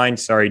or your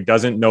mind,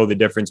 doesn't know the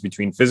difference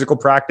between physical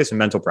practice and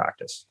mental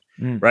practice,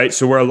 right?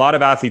 So where a lot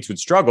of athletes would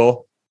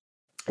struggle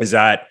is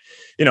that,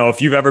 you know,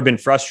 if you've ever been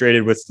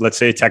frustrated with, let's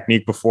say, a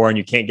technique before and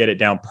you can't get it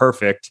down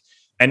perfect,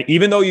 and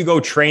even though you go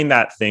train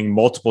that thing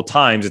multiple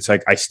times, it's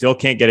like, I still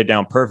can't get it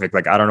down perfect.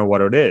 Like, I don't know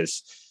what it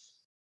is.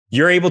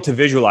 You're able to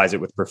visualize it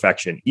with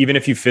perfection, even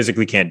if you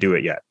physically can't do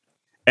it yet.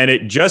 And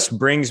it just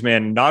brings,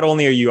 man, not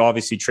only are you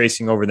obviously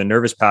tracing over the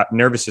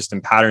nervous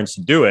system patterns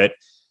to do it,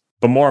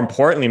 but more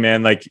importantly,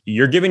 man, like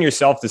you're giving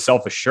yourself the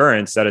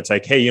self-assurance that it's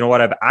like, hey, you know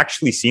what? I've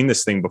actually seen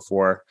this thing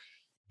before.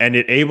 And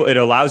it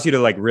allows you to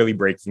like really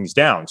break things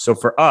down. So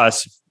for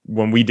us,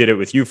 when we did it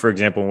with you, for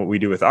example, what we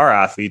do with our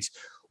athletes,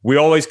 we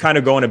always kind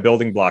of go in a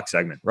building block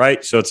segment,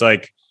 right? So it's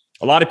like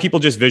a lot of people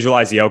just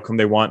visualize the outcome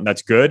they want, and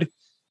that's good.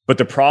 But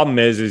the problem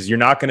is you're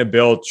not going to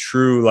build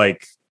true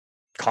like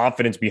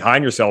confidence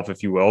behind yourself,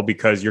 if you will,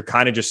 because you're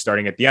kind of just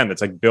starting at the end.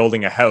 It's like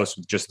building a house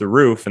with just the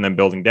roof and then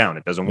building down.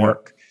 It doesn't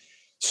work.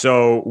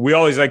 So we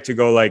always like to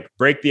go like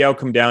break the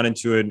outcome down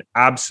into an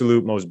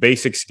absolute most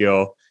basic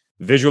skill,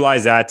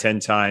 visualize that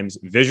 10 times,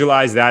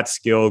 visualize that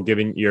skill,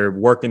 given you're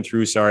working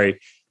through,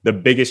 the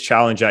biggest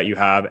challenge that you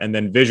have, and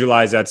then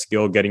visualize that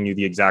skill getting you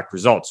the exact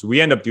results. So we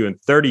end up doing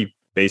 30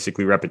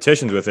 basically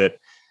repetitions with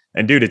it.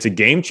 And dude, it's a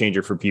game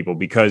changer for people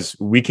because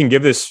we can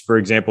give this, for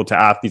example, to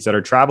athletes that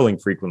are traveling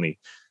frequently.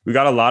 We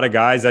got a lot of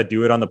guys that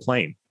do it on the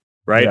plane,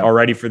 right? Yeah.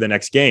 Already for the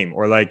next game.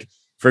 Or like,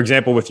 for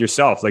example, with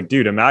yourself, like,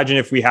 dude, imagine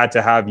if we had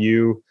to have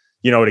you,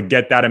 to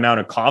get that amount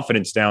of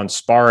confidence down,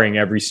 sparring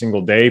every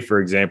single day, for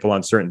example,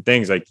 on certain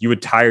things, like you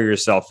would tire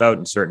yourself out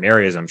in certain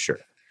areas, I'm sure.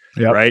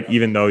 Yep. Right.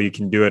 Even though you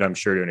can do it, I'm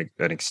sure to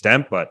an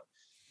extent, but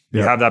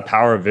you have that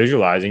power of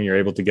visualizing, you're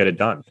able to get it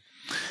done.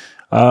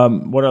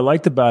 What I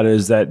liked about it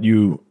is that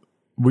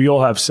we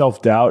all have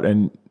self-doubt,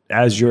 and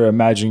as you're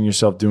imagining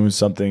yourself doing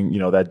something,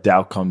 that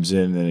doubt comes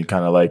in and it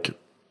kind of like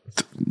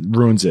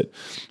ruins it.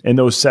 In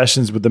those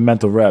sessions with the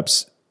mental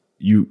reps,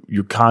 you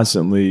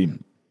constantly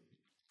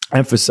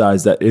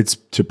emphasize that it's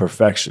to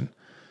perfection.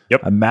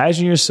 Yep.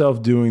 Imagine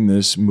yourself doing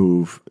this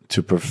move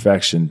to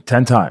perfection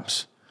 10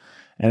 times.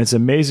 And it's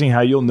amazing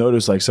how you'll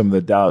notice like some of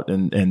the doubt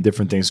and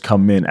different things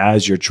come in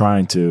as you're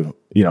trying to,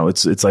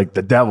 it's like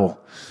the devil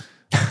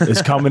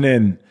is coming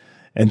in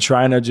and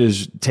trying to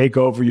just take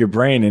over your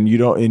brain, and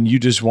you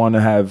just want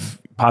to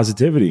have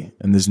positivity,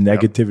 and this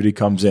negativity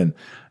comes in,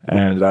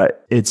 and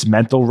it's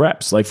mental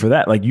reps. Like for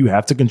that, like you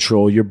have to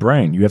control your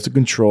brain. You have to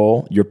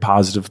control your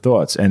positive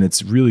thoughts. And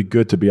it's really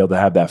good to be able to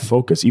have that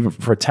focus. Even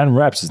for 10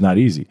 reps, it's not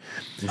easy.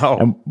 No.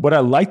 And what I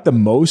liked the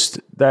most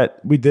that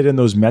we did in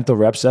those mental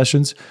rep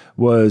sessions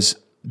was,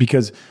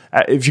 because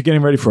if you're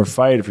getting ready for a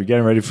fight, if you're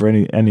getting ready for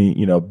any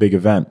big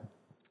event,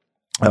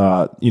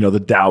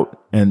 the doubt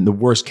and the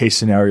worst case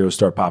scenarios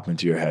start popping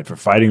into your head. For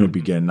fighting would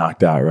be getting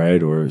knocked out,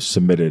 right? Or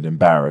submitted,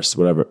 embarrassed,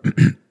 whatever.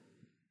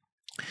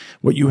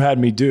 What you had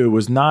me do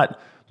was not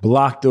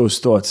block those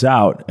thoughts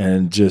out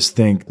and just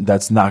think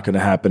that's not going to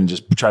happen and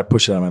just try to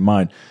push it out of my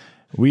mind.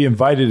 We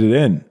invited it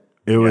in.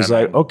 It was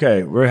like,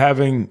 okay,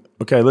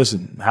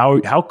 listen,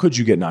 how could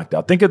you get knocked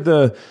out? Think of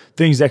the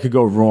things that could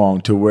go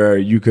wrong to where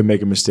you could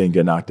make a mistake and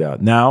get knocked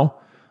out. Now,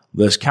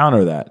 let's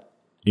counter that,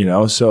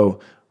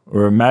 So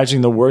we're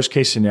imagining the worst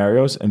case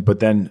scenarios, but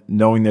then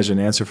knowing there's an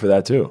answer for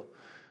that too.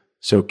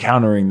 So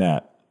countering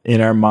that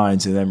in our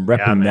minds and then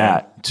repping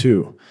that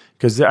too.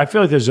 Because I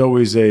feel like there's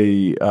always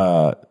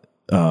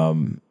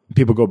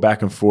people go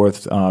back and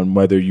forth on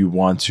whether you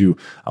want to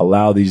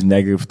allow these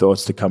negative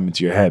thoughts to come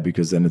into your head,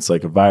 because then it's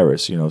like a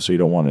virus, so you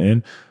don't want it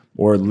in,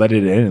 or let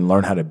it in and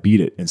learn how to beat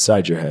it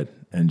inside your head.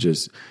 And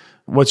just,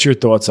 what's your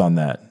thoughts on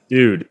that?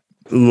 Dude,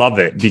 love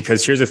it.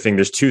 Because here's the thing.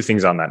 There's 2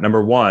 things on that.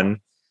 Number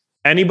one,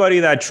 anybody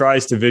that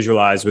tries to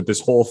visualize with this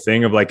whole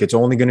thing of like, it's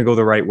only going to go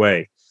the right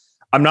way,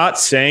 I'm not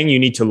saying you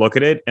need to look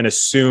at it and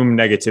assume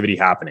negativity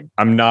happening.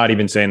 I'm not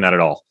even saying that at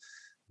all.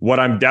 What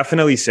I'm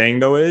definitely saying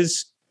though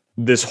is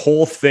this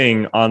whole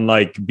thing on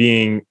like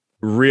being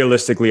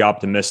realistically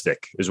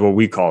optimistic is what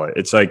we call it.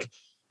 It's like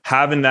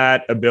having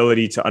that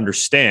ability to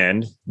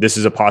understand this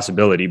is a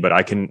possibility, but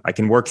I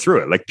can work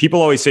through it. Like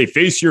people always say,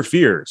 face your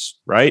fears,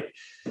 right?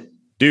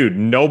 Dude,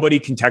 nobody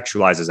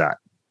contextualizes that,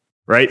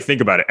 right?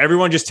 Think about it.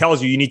 Everyone just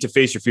tells you need to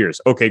face your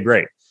fears. Okay,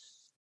 great.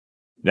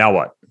 Now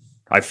what?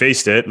 I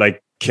faced it.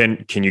 Like,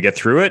 can you get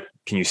through it?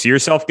 Can you see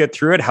yourself get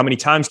through it? How many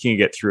times can you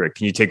get through it?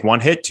 Can you take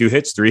 1 hit, 2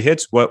 hits, 3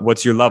 hits?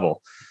 What's your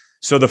level?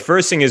 So the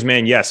first thing is,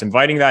 man, yes,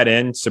 inviting that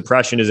in,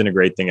 suppression isn't a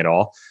great thing at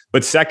all.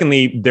 But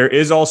secondly, there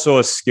is also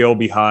a skill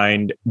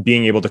behind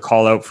being able to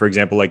call out, for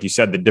example, like you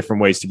said, the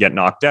different ways to get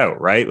knocked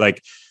out, right?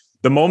 Like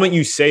the moment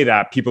you say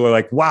that, people are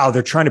like, wow,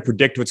 they're trying to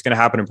predict what's going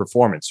to happen in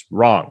performance.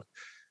 Wrong.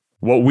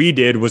 What we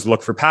did was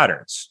look for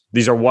patterns.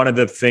 These are one of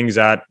the things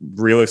that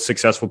really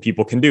successful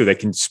people can do. They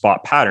can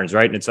spot patterns,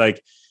 right? And it's like,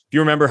 if you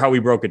remember how we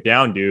broke it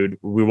down, dude,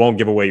 we won't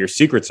give away your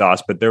secret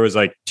sauce, but there was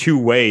like 2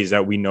 ways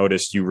that we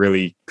noticed you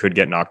really could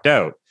get knocked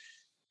out.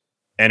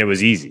 And it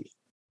was easy,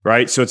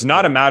 right? So it's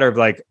not a matter of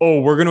like, oh,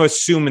 we're going to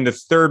assume in the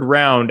 3rd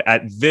round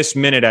at this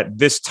minute, at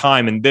this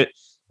time. And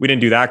we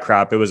didn't do that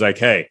crap. It was like,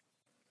 hey,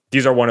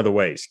 these are one of the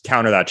ways.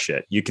 Counter that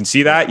shit. You can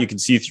see that. You can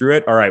see through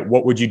it. All right,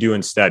 what would you do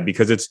instead?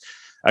 Because it's,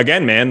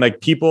 again, man,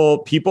 like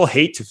people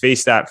hate to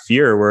face that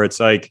fear where it's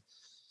like,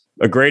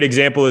 a great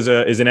example is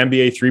an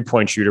NBA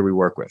 3-point shooter we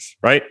work with,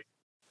 right?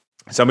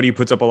 Somebody who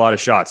puts up a lot of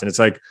shots. And it's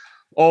like,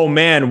 oh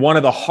man, one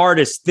of the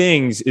hardest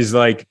things is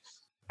like,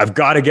 I've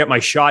got to get my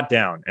shot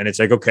down. And it's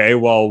like, okay,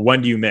 well,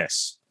 when do you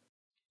miss?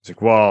 It's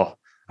like, well,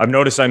 I've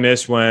noticed I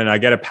miss when I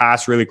get a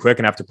pass really quick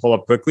and have to pull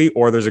up quickly,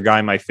 or there's a guy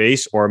in my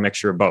face, or a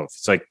mixture of both.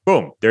 It's like,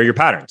 boom, there are your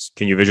patterns.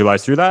 Can you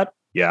visualize through that?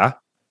 Yeah.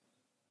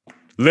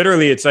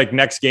 Literally, it's like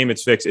next game,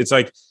 it's fixed. It's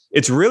like,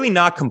 it's really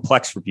not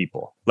complex for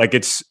people. Like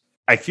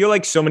I feel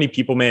like so many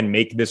people, man,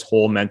 make this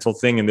whole mental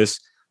thing. And this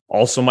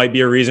also might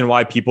be a reason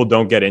why people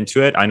don't get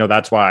into it. I know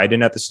that's why I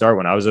didn't at the start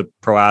when I was a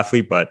pro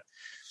athlete, but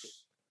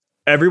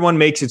everyone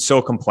makes it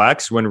so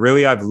complex when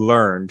really I've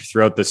learned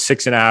throughout the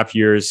 6.5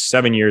 years,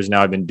 7 years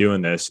now I've been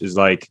doing this is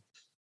like,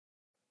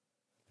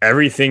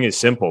 everything is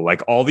simple.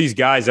 Like all these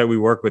guys that we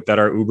work with that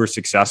are uber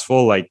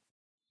successful, like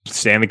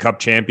Stanley Cup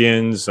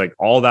champions, like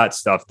all that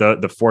stuff,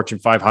 the Fortune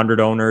 500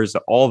 owners,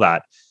 all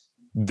that,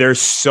 they're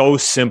so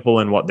simple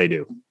in what they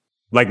do.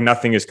 Like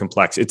nothing is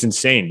complex. It's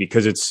insane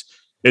because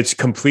it's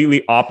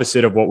completely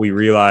opposite of what we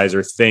realize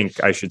or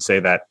think, I should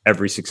say, that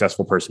every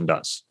successful person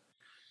does.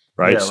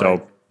 Right. Yeah,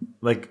 so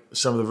like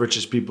some of the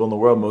richest people in the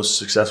world, most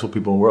successful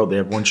people in the world, they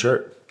have one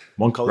shirt,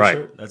 one color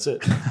shirt. That's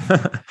it.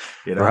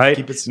 Right.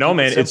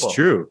 It's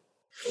true.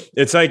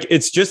 It's like,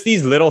 it's just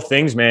these little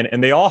things, man.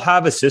 And they all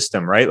have a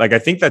system, right? Like, I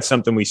think that's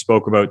something we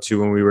spoke about too,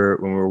 when we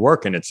were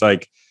working. It's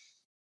like,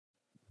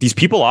 these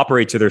people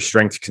operate to their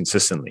strengths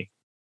consistently.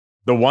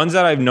 The ones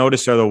that I've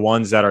noticed are the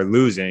ones that are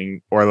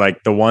losing, or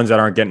like the ones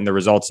that aren't getting the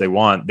results they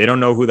want. They don't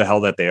know who the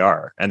hell that they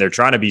are. And they're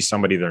trying to be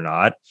somebody they're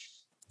not.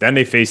 Then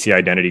they face the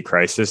identity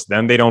crisis.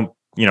 Then they don't,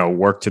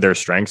 work to their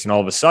strengths. And all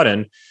of a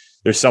sudden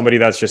there's somebody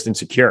that's just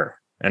insecure.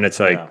 And it's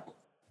like,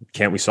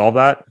 can't we solve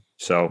that?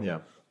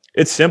 So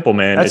it's simple,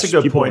 man. That's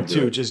a good point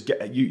too. Just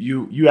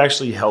you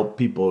actually help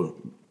people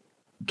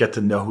get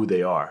to know who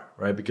they are,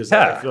 right? Because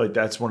I feel like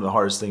that's one of the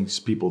hardest things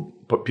people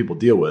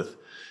deal with.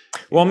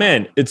 Well,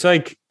 man, it's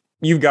like,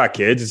 you've got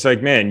kids. It's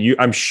like, man,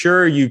 I'm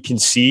sure you can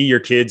see your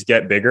kids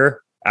get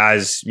bigger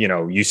as,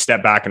 you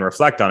step back and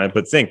reflect on it.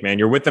 But think, man,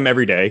 you're with them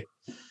every day.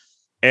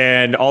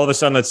 And all of a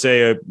sudden, let's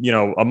say,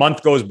 a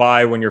month goes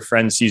by when your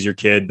friend sees your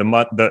kid,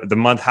 the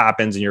month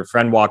happens and your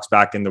friend walks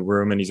back in the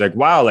room and he's like,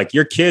 wow, like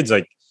your kid's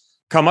like,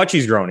 how much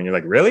he's grown. And you're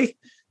like, really?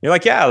 You're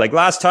like, yeah, like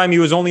last time he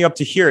was only up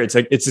to here. It's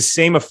like, it's the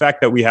same effect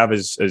that we have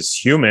as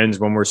humans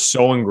when we're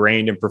so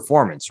ingrained in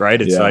performance,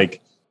 right? It's like,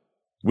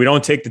 we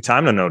don't take the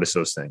time to notice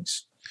those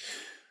things.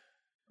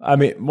 I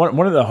mean,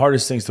 one of the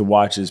hardest things to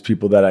watch is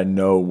people that I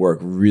know work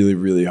really,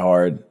 really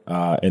hard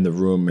in the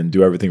room and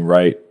do everything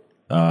right.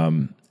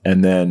 And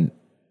then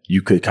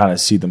you could kind of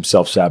see them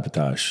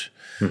self-sabotage,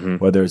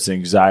 whether it's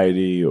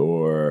anxiety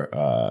or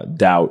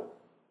doubt,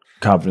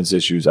 confidence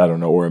issues, I don't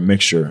know, or a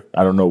mixture.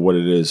 I don't know what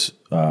it is.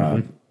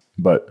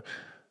 But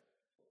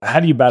how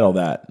do you battle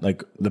that?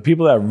 Like the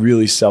people that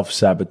really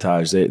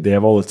self-sabotage, they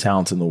have all the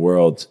talent in the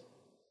world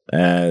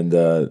and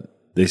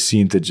they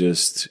seem to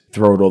just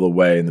throw it all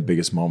away in the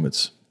biggest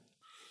moments.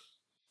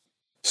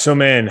 So,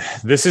 man,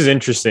 this is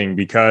interesting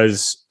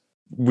because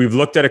we've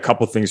looked at a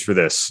couple things for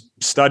this.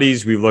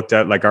 Studies, we've looked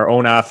at like our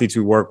own athletes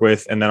we work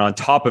with. And then on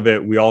top of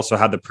it, we also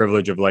had the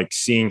privilege of like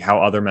seeing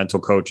how other mental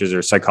coaches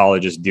or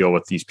psychologists deal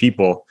with these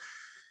people.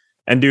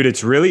 And dude,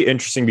 it's really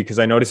interesting because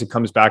I notice it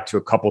comes back to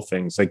a couple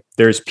things. Like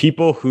there's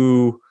people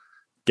who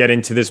get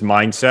into this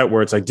mindset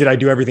where it's like, did I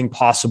do everything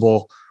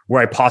possible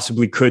where I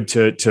possibly could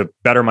to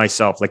better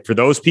myself? Like for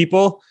those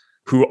people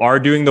who are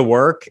doing the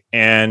work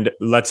and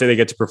let's say they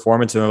get to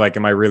performance and they're like,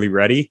 am I really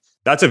ready?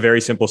 That's a very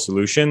simple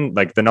solution.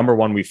 Like the number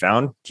one we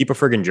found, keep a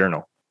friggin'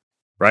 journal,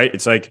 right?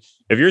 It's like,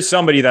 if you're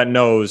somebody that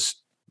knows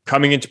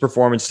coming into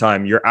performance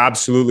time, you're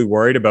absolutely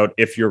worried about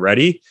if you're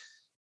ready,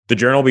 the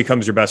journal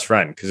becomes your best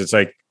friend. Cause it's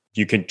like,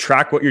 you can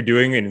track what you're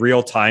doing in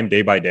real time,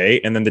 day by day.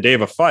 And then the day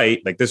of a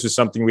fight, like this was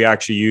something we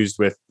actually used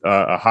with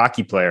a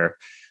hockey player,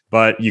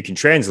 but you can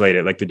translate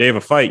it. Like the day of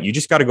a fight, you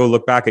just got to go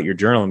look back at your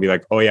journal and be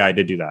like, oh yeah, I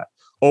did do that.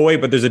 Oh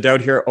wait, but there's a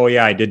doubt here. Oh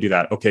yeah, I did do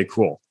that. Okay,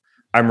 cool.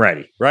 I'm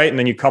ready. Right. And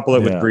then you couple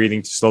it with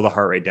breathing to slow the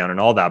heart rate down and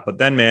all that. But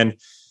then, man,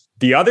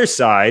 the other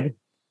side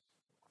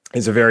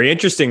is a very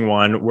interesting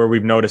one where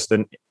we've noticed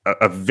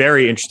a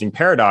very interesting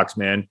paradox,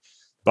 man.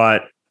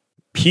 But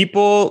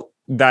people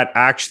that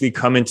actually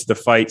come into the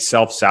fight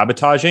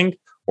self-sabotaging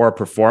or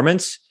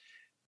performance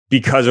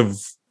because of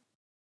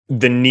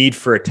the need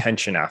for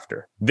attention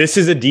after. This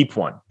is a deep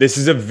one. This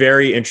is a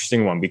very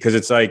interesting one because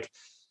it's like,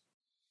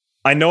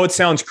 I know it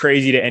sounds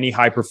crazy to any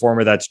high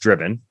performer that's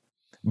driven,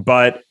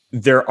 but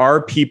there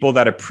are people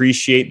that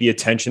appreciate the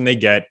attention they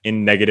get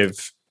in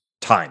negative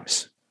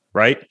times,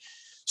 right?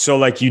 So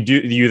like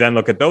you then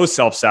look at those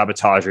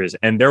self-sabotagers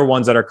and they're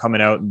ones that are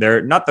coming out.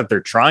 They're not that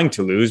they're trying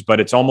to lose, but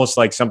it's almost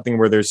like something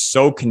where they're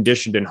so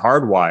conditioned and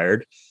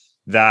hardwired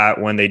that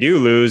when they do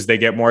lose, they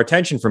get more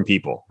attention from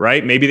people,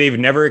 right? Maybe they've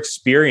never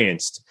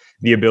experienced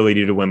the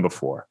ability to win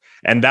before.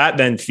 And that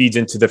then feeds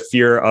into the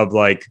fear of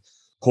like,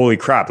 holy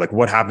crap, like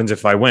what happens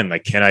if I win?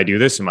 Like, can I do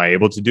this? Am I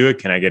able to do it?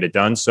 Can I get it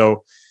done?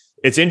 So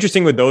it's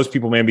interesting with those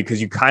people, man,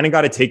 because you kind of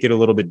got to take it a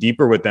little bit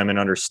deeper with them and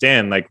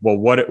understand like, well,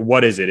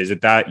 what is it? Is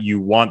it that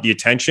you want the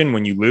attention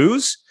when you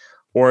lose?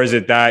 Or is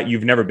it that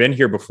you've never been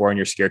here before and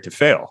you're scared to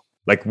fail?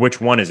 Like,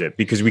 which one is it?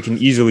 Because we can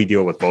easily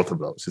deal with both of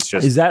those. It's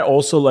just, is that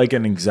also like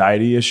an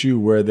anxiety issue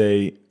where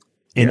they,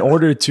 in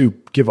order to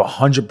give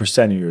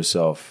 100% of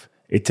yourself,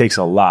 it takes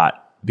a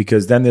lot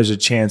because then there's a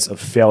chance of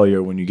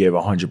failure when you gave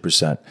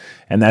 100%.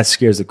 And that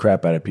scares the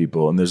crap out of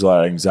people. And there's a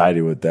lot of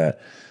anxiety with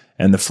that.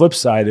 And the flip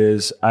side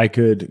is I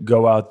could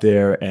go out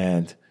there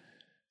and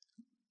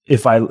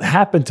if I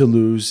happen to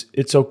lose,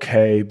 it's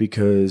okay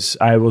because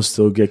I will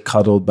still get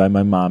cuddled by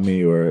my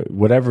mommy or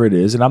whatever it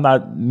is. And I'm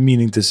not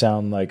meaning to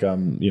sound like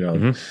I'm,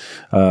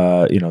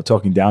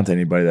 talking down to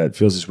anybody that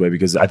feels this way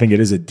because I think it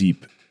is a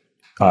deep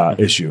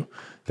issue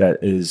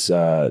that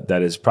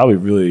is probably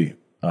really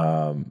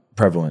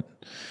prevalent.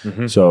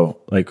 Mm-hmm.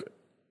 So like,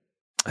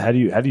 how do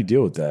you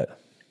deal with that?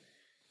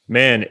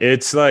 Man,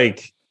 it's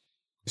like,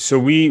 so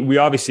we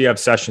obviously have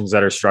sessions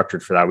that are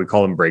structured for that. We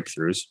call them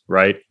breakthroughs,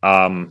 right?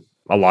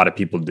 A lot of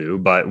people do,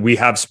 but we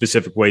have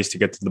specific ways to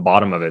get to the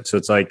bottom of it. So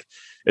it's like,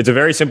 it's a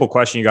very simple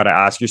question you got to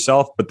ask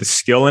yourself, but the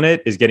skill in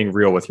it is getting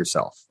real with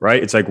yourself,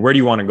 right? It's like, where do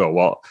you want to go?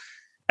 Well,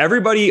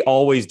 everybody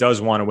always does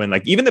want to win.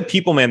 Like even the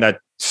people, man, that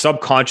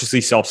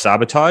subconsciously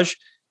self-sabotage,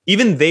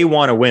 even they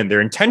want to win.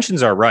 Their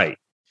intentions are right.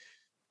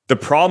 The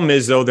problem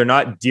is though, they're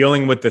not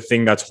dealing with the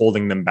thing that's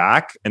holding them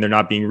back and they're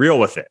not being real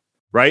with it,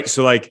 right?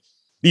 So like,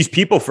 these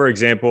people, for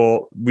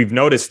example, we've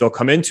noticed they'll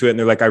come into it and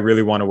they're like, I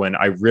really want to win.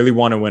 I really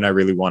want to win. I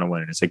really want to win.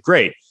 And it's like,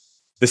 great.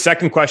 The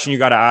second question you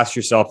got to ask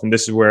yourself, and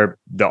this is where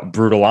the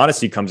brutal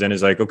honesty comes in,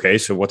 is like, okay,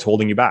 so what's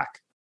holding you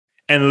back?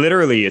 And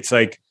literally it's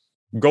like,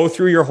 go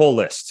through your whole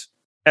list,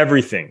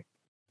 everything.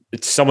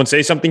 It's someone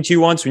say something to you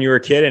once when you were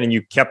a kid and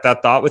you kept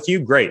that thought with you.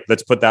 Great.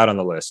 Let's put that on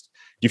the list.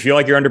 Do you feel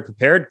like you're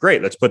underprepared?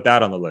 Great. Let's put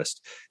that on the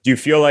list. Do you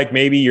feel like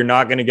maybe you're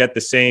not going to get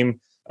the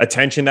same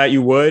attention that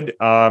you would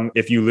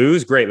if you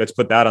lose? Great. Let's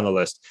put that on the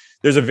list.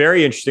 There's a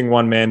very interesting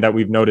one, man, that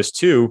we've noticed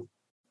too,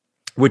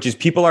 which is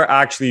people are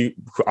actually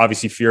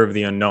obviously fear of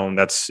the unknown.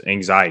 That's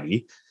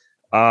anxiety.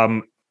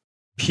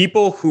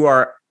 People who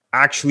are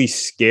actually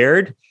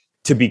scared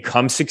to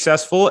become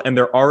successful and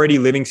they're already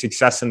living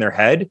success in their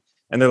head.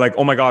 And they're like,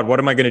 oh my God, what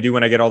am I going to do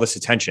when I get all this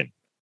attention?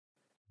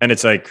 And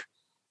it's like,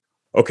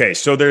 okay,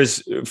 so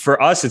for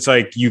us, it's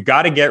like, you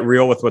got to get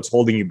real with what's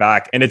holding you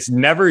back. And it's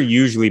never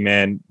usually,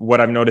 man,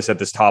 what I've noticed at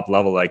this top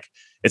level, like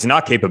it's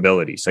not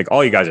capabilities. Like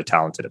all you guys are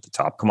talented at the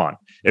top. Come on.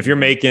 If you're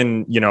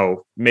making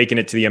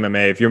it to the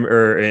MMA,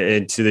 or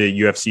into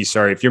the UFC,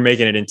 sorry, if you're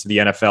making it into the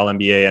NFL,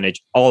 NBA, NH,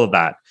 all of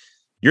that,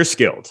 you're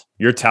skilled,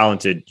 you're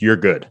talented, you're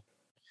good.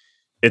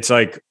 It's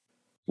like,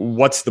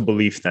 what's the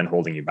belief then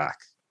holding you back?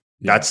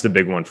 Yeah. That's the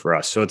big one for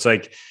us. So it's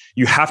like,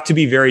 you have to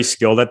be very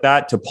skilled at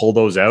that to pull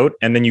those out.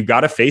 And then you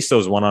got to face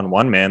those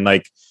one-on-one, man.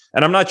 Like,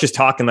 and I'm not just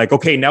talking like,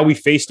 okay, now we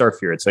faced our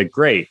fear. It's like,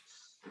 great.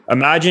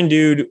 Imagine,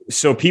 dude.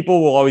 So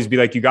people will always be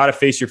like, you got to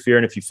face your fear.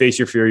 And if you face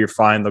your fear, you're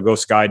fine. They'll go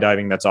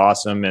skydiving. That's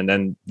awesome. And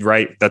then,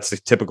 right. That's the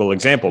typical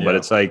example, but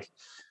it's like,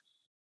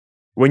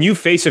 when you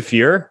face a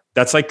fear,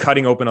 that's like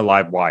cutting open a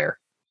live wire.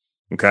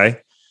 Okay.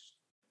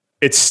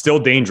 It's still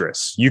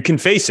dangerous. You can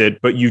face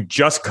it, but you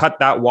just cut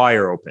that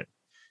wire open.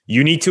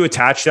 You need to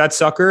attach that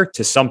sucker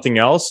to something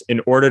else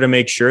in order to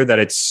make sure that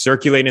it's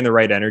circulating the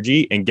right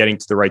energy and getting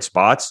to the right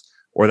spots,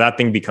 or that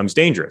thing becomes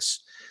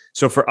dangerous.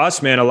 So for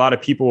us, man, a lot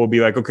of people will be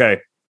like,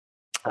 okay,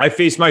 I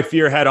face my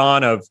fear head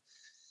on of,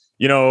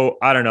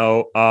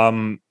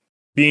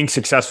 being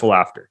successful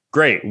after.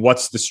 Great.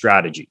 What's the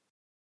strategy?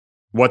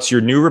 What's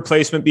your new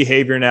replacement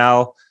behavior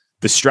now?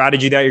 The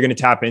strategy that you're going to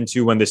tap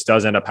into when this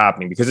does end up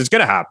happening, because it's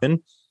going to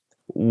happen.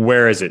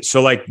 where is it?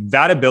 So like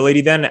that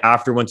ability then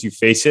after once you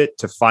face it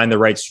to find the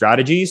right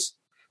strategies,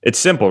 it's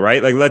simple,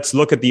 right? Like let's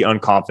look at the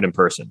unconfident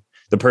person,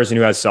 the person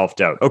who has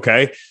self-doubt.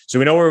 Okay. So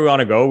we know where we want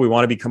to go. We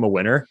want to become a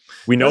winner.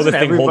 We know the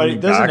thing holding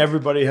back. Doesn't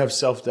everybody have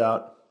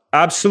self-doubt?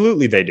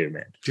 Absolutely they do,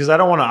 man. Because I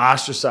don't want to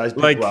ostracize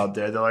people out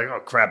there. They're like, oh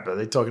crap, are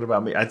they talking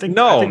about me? I think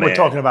we're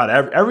talking about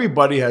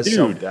everybody has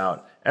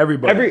self-doubt.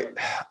 Everybody.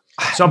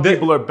 Some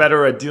people are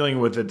better at dealing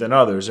with it than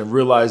others and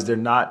realize they're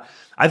not.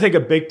 I think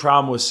a big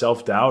problem with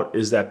self-doubt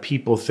is that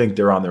people think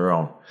they're on their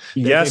own.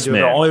 They think they're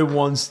the only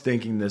ones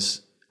thinking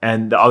this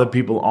and the other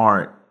people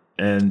aren't.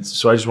 And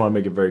so I just want to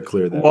make it very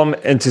clear that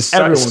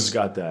everyone's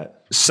got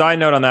that. Side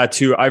note on that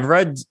too. I've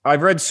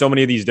read so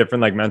many of these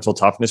different like mental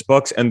toughness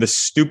books, and the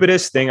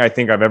stupidest thing I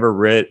think I've ever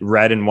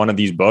read in one of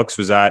these books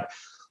was that,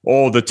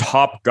 oh, the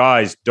top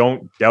guys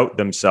don't doubt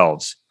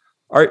themselves.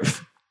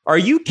 Are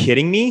you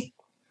kidding me?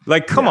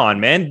 Like, come on,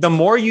 man. The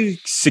more you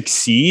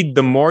succeed,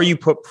 the more you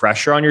put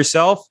pressure on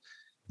yourself,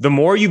 the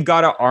more you've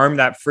got to arm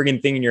that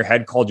friggin' thing in your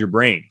head called your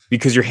brain,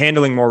 because you're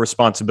handling more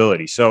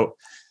responsibility. So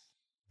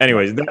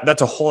anyways,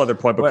 that's a whole other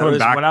point. But coming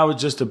back, when I was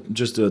just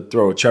to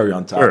throw a cherry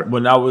on top,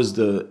 when I was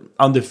the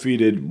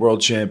undefeated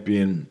world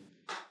champion,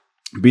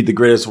 beat the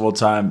greatest of all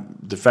time,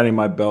 defending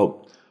my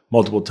belt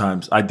multiple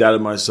times, I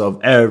doubted myself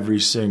every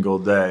single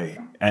day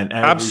and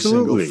every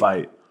single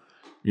fight.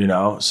 You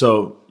know,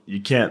 so you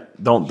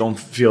don't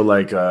feel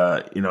like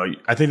I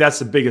think that's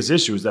the biggest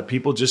issue is that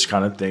people just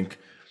kind of think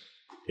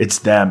it's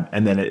them,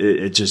 and then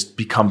it just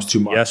becomes too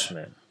much. Yes,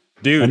 man.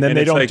 Dude, and then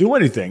they don't do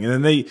anything,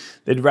 and then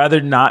they'd rather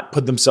not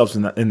put themselves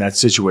in that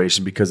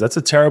situation, because it's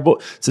a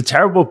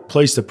terrible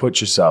place to put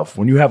yourself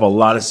when you have a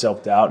lot of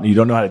self-doubt and you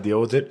don't know how to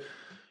deal with it.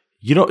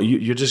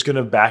 You're just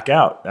gonna back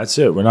out. That's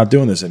it. We're not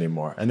doing this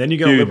anymore, and then you're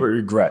gonna live with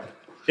regret.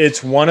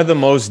 It's one of the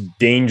most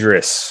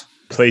dangerous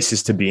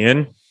places to be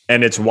in,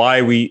 and it's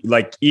why we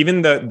like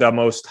even the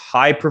most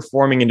high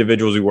performing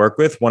individuals we work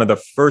with. One of the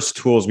first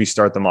tools we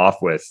start them off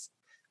with,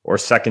 or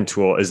second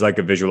tool, is like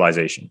a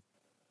visualization.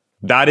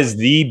 That is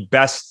the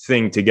best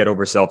thing to get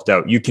over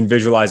self-doubt. You can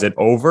visualize it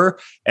over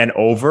and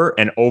over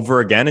and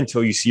over again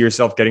until you see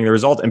yourself getting the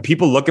result. And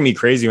people look at me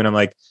crazy when I'm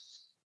like,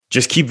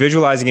 just keep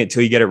visualizing it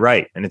till you get it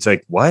right. And it's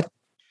like, what?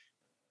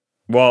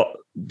 Well,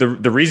 the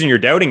reason you're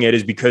doubting it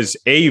is because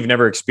A, you've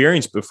never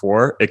experienced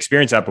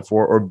that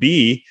before, or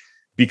B,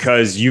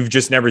 because you've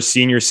just never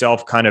seen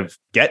yourself kind of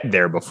get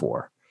there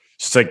before.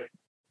 So it's like,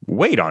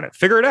 wait on it,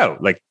 figure it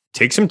out. Like,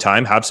 take some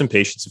time, have some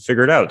patience and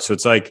figure it out. So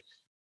it's like,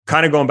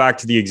 kind of going back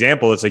to the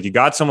example, it's like you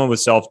got someone with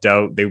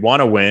self-doubt, they want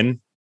to win.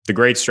 The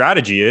great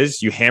strategy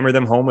is you hammer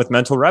them home with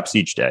mental reps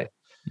each day,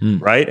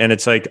 right? And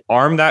it's like,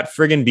 arm that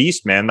friggin'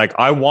 beast, man. Like,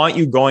 I want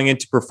you going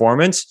into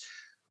performance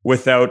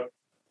without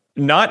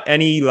not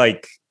any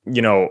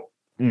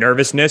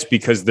nervousness,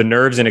 because the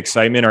nerves and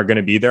excitement are going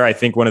to be there. I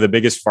think one of the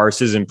biggest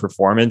farces in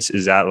performance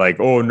is that like,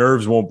 oh,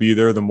 nerves won't be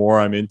there the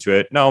more I'm into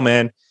it. No,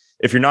 man,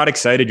 if you're not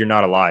excited, you're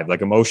not alive.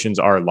 Like, emotions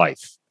are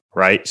life,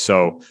 right?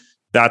 So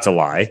that's a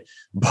lie.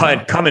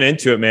 But coming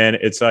into it, man,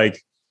 it's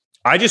like,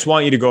 I just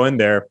want you to go in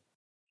there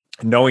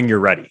knowing you're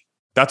ready.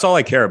 That's all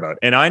I care about.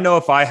 And I know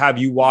if I have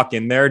you walk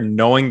in there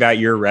knowing that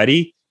you're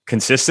ready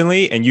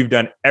consistently and you've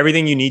done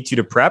everything you need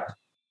to prep,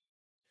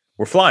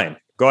 we're flying.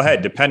 Go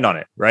ahead, depend on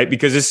it, right?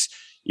 Because it's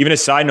even a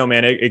side note,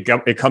 man,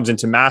 it comes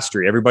into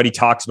mastery. Everybody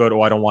talks about,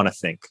 oh, I don't want to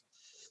think.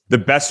 The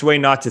best way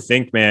not to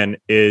think, man,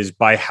 is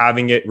by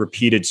having it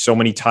repeated so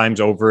many times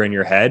over in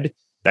your head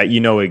that you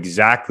know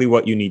exactly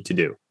what you need to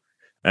do.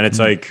 And it's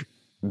like,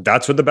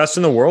 that's what the best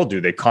in the world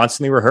do. They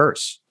constantly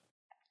rehearse.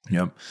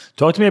 Yep.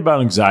 Talk to me about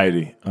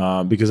anxiety,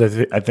 because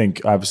I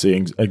think obviously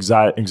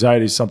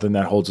anxiety is something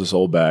that holds us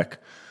all back,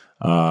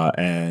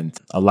 and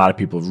a lot of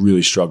people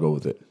really struggle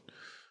with it.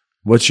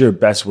 What's your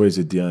best ways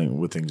of dealing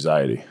with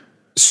anxiety?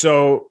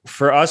 So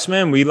for us,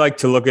 man, we like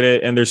to look at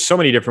it, and there's so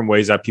many different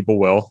ways that people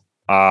will.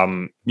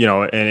 And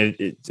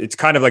it's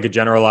kind of like a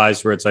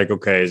generalized where it's like,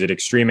 okay, is it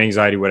extreme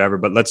anxiety, whatever,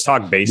 but let's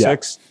talk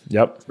basics.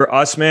 Yep. For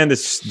us, man,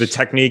 the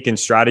technique and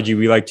strategy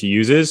we like to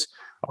use is,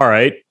 all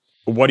right,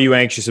 what are you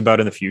anxious about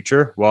in the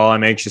future? Well,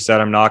 I'm anxious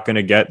that I'm not going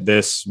to get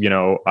this,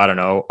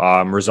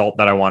 result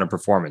that I want in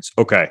performance.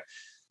 Okay.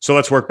 So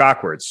let's work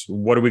backwards.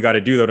 What do we got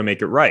to do though to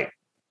make it right?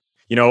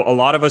 A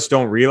lot of us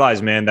don't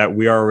realize, man, that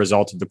we are a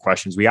result of the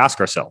questions we ask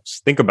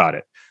ourselves. Think about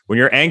it. When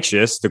you're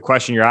anxious, the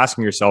question you're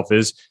asking yourself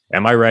is,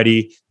 am I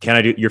ready? Can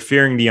I do? You're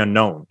fearing the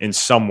unknown in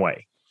some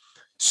way.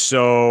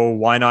 So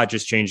why not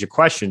just change the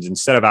questions?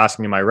 Instead of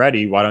asking, am I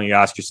ready? Why don't you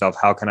ask yourself,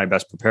 how can I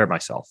best prepare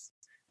myself?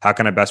 How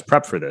can I best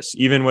prep for this?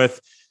 Even with,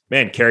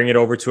 man, carrying it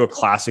over to a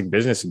classic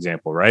business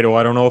example, right? Oh,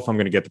 I don't know if I'm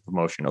going to get the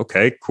promotion.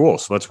 Okay, cool.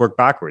 So let's work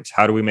backwards.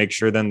 How do we make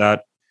sure then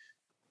that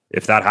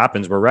if that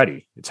happens, we're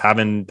ready? It's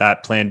having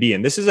that plan B.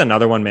 And this is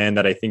another one, man,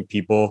 that I think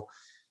people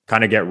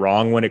kind of get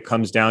wrong when it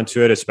comes down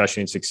to it,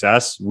 especially in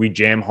success. We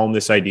jam home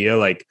this idea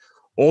like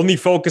only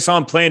focus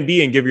on plan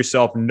B and give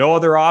yourself no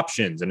other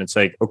options. And it's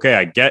like, okay,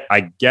 I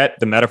get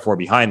the metaphor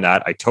behind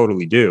that. I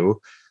totally do.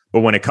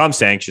 But when it comes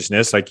to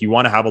anxiousness, like, you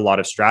want to have a lot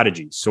of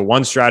strategies. So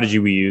one strategy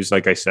we use,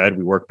 like I said,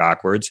 we work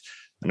backwards.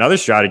 Another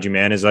strategy,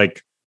 man, is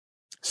like,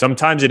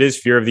 sometimes it is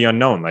fear of the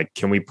unknown. Like,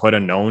 can we put a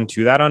known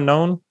to that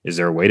unknown? Is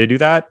there a way to do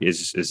that?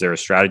 Is there a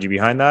strategy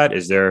behind that?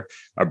 Is there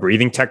a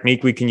breathing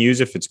technique we can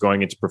use if it's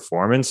going into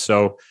performance?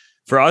 So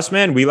for us,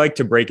 man, we like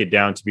to break it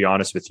down, to be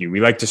honest with you. We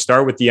like to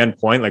start with the end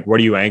point. Like, what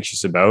are you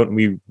anxious about?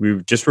 And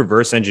we just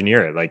reverse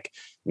engineer it. Like,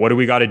 what do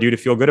we got to do to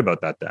feel good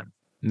about that then?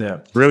 Yeah.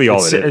 Really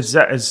all it is.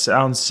 It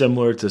sounds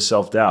similar to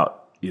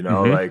self-doubt,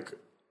 like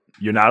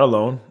you're not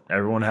alone.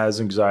 Everyone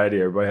has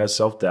anxiety. Everybody has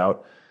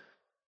self-doubt.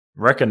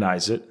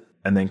 Recognize it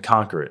and then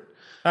conquer it.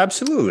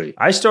 Absolutely.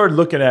 I started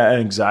looking at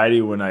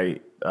anxiety when I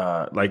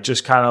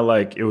just kind of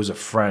like it was a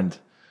friend,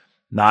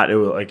 not it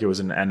was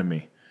an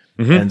enemy.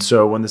 Mm-hmm. And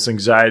so when this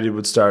anxiety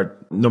would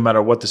start, no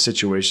matter what the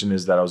situation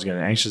is that I was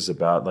getting anxious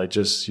about, like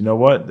just, you know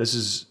what, this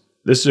is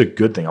a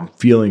good thing. I'm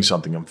feeling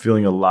something. I'm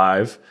feeling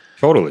alive.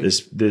 Totally.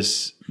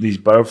 These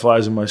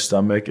butterflies in my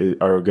stomach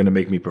are going to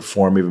make me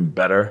perform even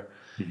better.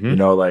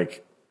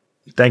 Mm-hmm.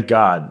 Thank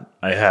God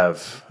I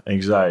have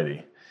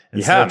anxiety.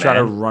 Instead of trying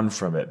to run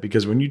from it,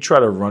 because when you try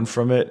to run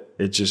from it,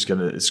 it's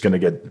gonna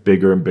get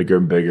bigger and bigger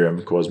and bigger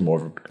and cause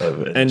more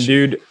of it. And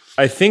dude,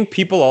 I think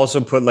people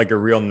also put like a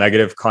real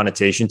negative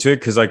connotation to it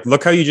because like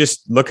look how you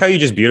just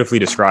beautifully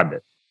described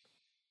it,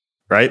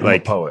 right? I'm a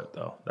poet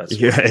though.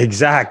 Yeah,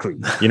 exactly.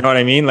 You know what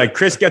I mean? Like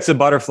Chris gets the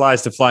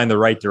butterflies to fly in the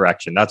right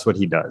direction. That's what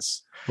he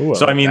does. Ooh,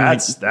 so I mean,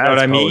 that's you know what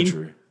I mean?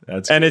 Poetry.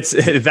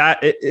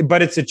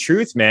 But it's the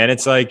truth, man.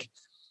 It's like.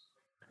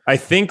 I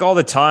think all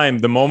the time,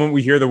 the moment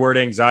we hear the word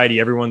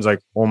anxiety, everyone's like,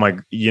 oh my,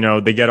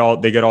 they get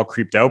all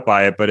creeped out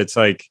by it. But it's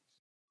like,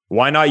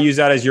 why not use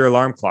that as your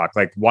alarm clock?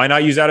 Like, why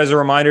not use that as a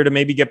reminder to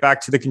maybe get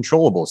back to the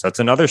controllables? That's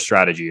another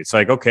strategy. It's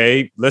like,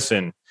 okay,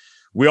 listen,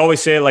 we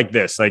always say it like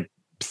this, like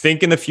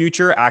think in the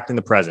future, act in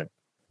the present,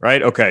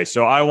 right? Okay.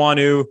 So I want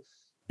to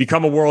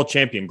become a world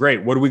champion.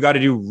 Great. What do we got to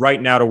do right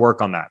now to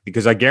work on that?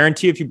 Because I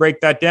guarantee if you break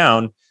that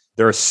down,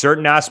 there are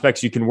certain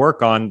aspects you can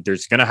work on.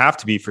 There's going to have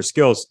to be for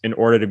skills in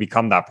order to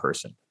become that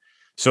person.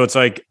 So it's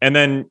like, and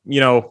then,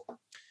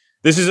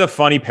 this is a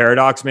funny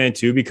paradox, man,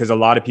 too, because a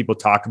lot of people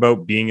talk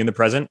about being in the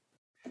present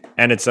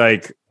and it's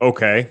like,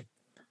 okay,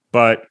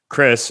 but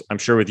Chris, I'm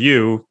sure with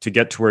you to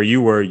get to where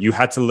you were, you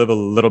had to live a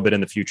little bit in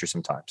the future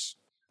sometimes.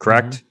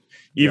 Correct. Mm-hmm.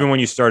 Even when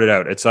you started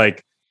out, it's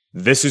like,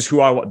 this is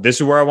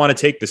where I want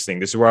to take this thing.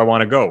 This is where I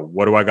want to go.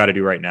 What do I got to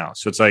do right now?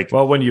 So it's like,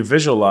 well, when you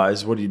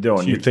visualize, what are you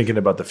doing? You're thinking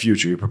about the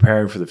future. You're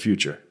preparing for the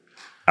future.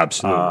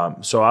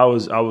 Absolutely. So I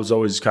was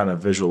always kind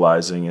of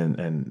visualizing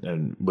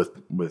and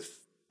with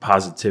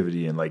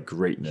positivity and like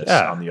greatness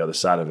on the other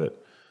side of it.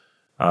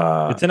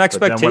 It's an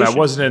expectation. When I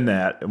wasn't in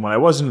that, and when I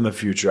wasn't in the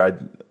future,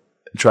 I'd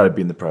try to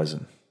be in the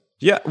present.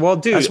 Yeah, well,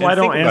 dude, that's why I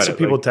don't answer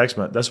people text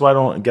messages. That's why I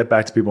don't get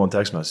back to people in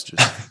text messages.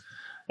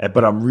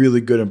 But I'm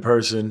really good in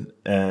person,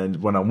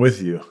 and when I'm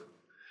with you,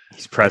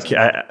 he's present.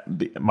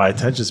 My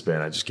attention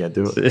span, I just can't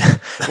do it.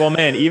 Well,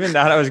 man, even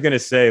that I was gonna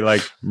say,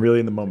 like, I'm really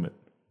in the moment.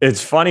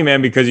 It's funny,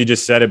 man, because you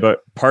just said it, but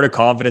part of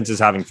confidence is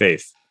having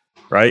faith,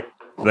 right?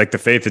 Like the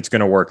faith it's going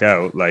to work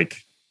out. Like,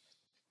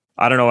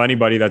 I don't know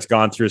anybody that's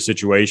gone through a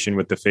situation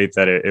with the faith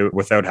that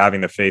without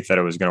having the faith that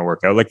it was going to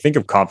work out. Like, think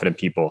of confident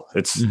people.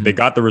 They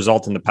got the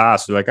result in the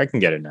past. They're like, I can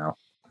get it now.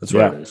 That's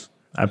what it is.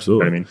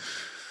 Absolutely. You know what I mean?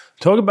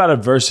 Talk about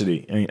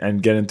adversity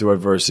and getting through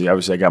adversity.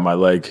 Obviously, I got my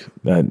leg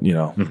that,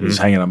 is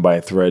hanging on by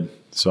a thread.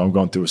 So I'm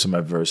going through some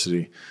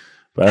adversity.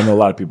 But I know a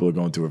lot of people are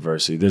going through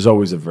adversity. There's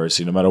always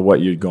adversity, no matter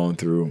what you're going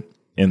through.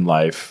 In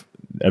life,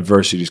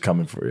 adversity is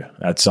coming for you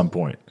at some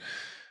point.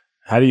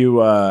 How do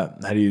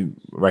you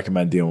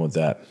recommend dealing with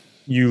that?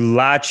 You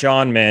latch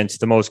on, man, to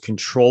the most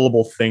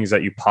controllable things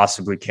that you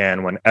possibly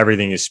can when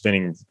everything is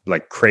spinning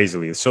like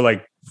crazily. So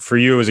like for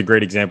you, it was a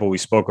great example. We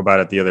spoke about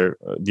it the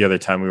other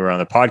time we were on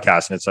the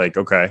podcast, and it's like,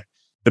 okay,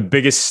 the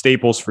biggest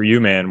staples for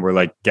you, man, were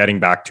like getting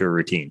back to a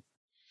routine.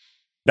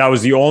 That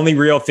was the only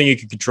real thing you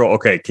could control.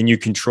 Okay, can you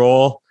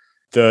control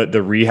the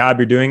rehab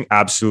you're doing?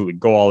 Absolutely,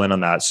 go all in on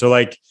that. So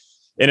like.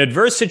 In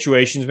adverse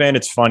situations, man,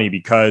 it's funny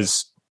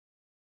because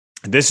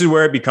this is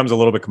where it becomes a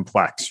little bit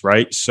complex,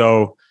 right?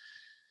 So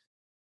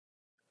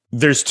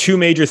there's two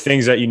major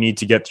things that you need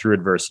to get through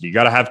adversity. You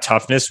got to have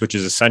toughness, which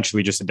is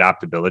essentially just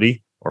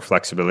adaptability or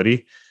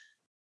flexibility.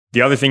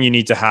 The other thing you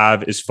need to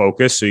have is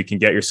focus, so you can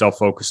get yourself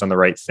focused on the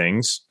right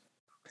things.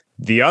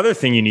 The other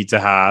thing you need to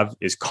have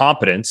is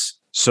competence,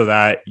 so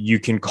that you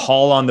can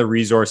call on the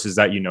resources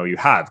that you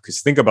have.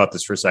 Because think about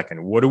this for a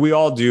second. What do we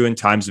all do in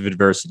times of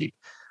adversity?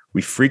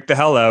 We freak the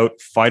hell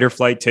out, fight or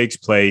flight takes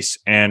place,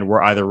 and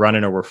we're either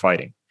running or we're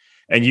fighting.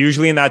 And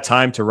usually in that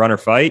time to run or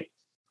fight,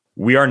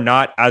 we are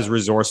not as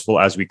resourceful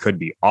as we could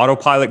be.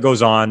 Autopilot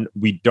goes on.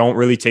 We don't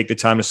really take the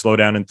time to slow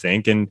down and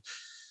think, and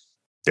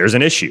there's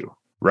an issue,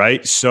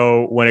 right?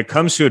 So when it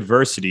comes to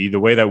adversity,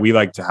 the way that we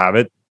like to have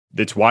it,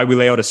 that's why we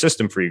lay out a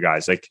system for you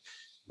guys. Like,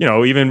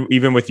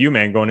 even with you,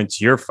 man, going into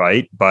your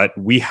fight, but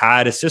we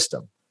had a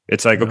system.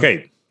 It's like,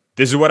 okay,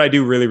 this is what I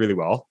do really, really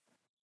well.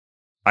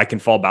 I can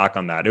fall back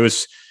on that. It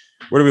was...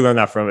 Where did we learn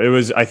that from?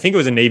 I think it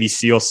was a Navy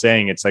SEAL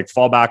saying, it's like,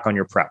 fall back on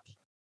your prep.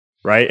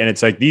 Right. And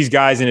it's like these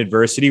guys in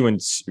adversity, when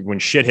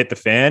shit hit the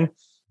fan,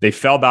 They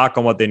fell back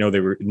on what they knew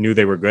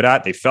they were good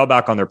at. They fell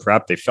back on their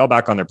prep. They fell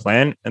back on their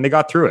plan, and they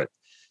got through it.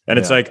 And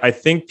it's like, I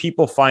think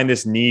people find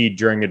this need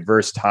during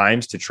adverse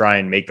times to try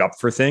and make up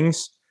for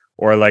things,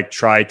 or like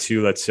try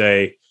to, let's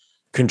say,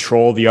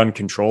 control the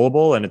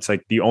uncontrollable. And it's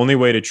like the only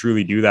way to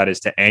truly do that is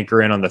to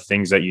anchor in on the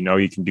things that you know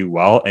you can do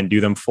well and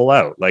do them full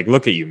out. Like,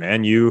 look at you,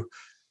 man. You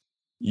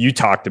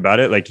talked about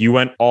it. Like, you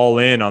went all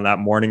in on that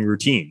morning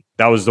routine.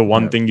 That was the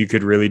one thing you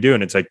could really do.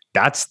 And it's like,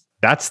 that's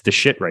the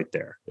shit right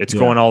there. It's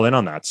going all in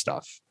on that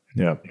stuff.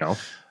 Yeah. You know?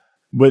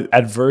 With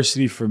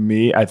adversity, for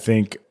me, I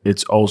think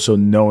it's also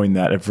knowing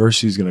that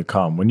adversity is going to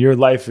come. When your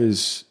life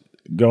is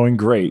going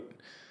great,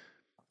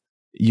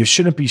 you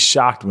shouldn't be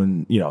shocked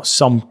when,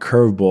 some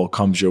curveball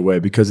comes your way,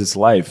 because it's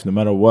life. No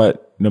matter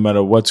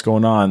what's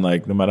going on,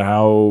 like no matter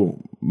how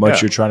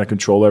much you're trying to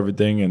control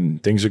everything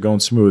and things are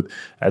going smooth,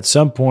 at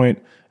some point,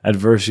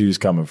 adversity is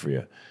coming for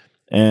you.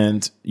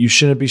 And you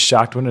shouldn't be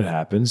shocked when it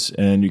happens.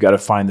 And you got to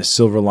find the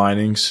silver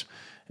linings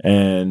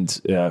and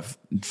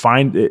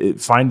find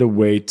a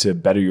way to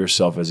better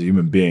yourself as a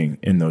human being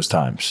in those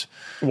times.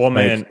 Well,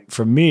 man, like,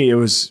 for me, it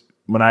was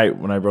when I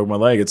broke my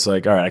leg. It's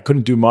like, all right, I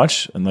couldn't do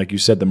much, and like you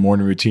said, the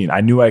morning routine. I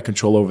knew I had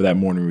control over that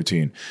morning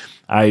routine.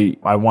 I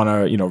want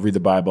to read the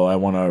Bible. I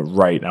want to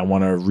write. I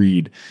want to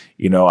read.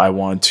 I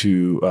want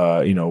to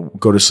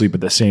go to sleep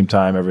at the same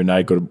time every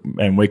night.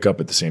 And wake up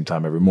at the same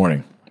time every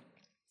morning.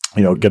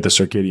 Get the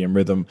circadian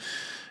rhythm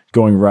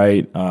going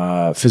right,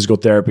 physical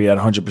therapy at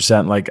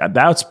 100%. Like,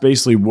 that's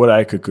basically what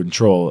I could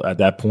control at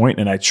that point.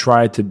 And I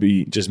tried to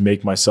just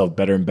make myself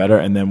better and better.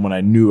 And then when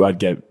I knew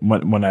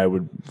when I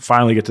would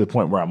finally get to the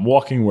point where I'm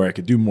walking, where I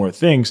could do more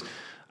things,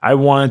 I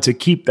wanted to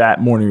keep that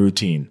morning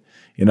routine.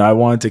 I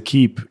wanted to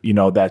keep,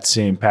 that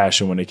same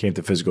passion when it came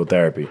to physical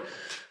therapy.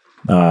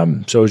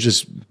 So it's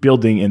just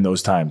building in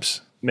those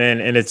times.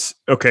 Man, and it's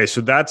okay. So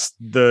that's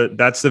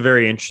the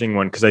very interesting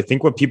one, because I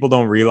think what people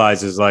don't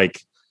realize is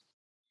like,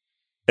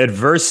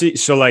 adversity.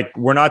 So like,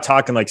 we're not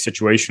talking like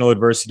situational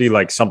adversity,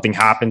 like something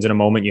happens in a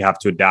moment, you have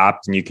to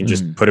adapt and you can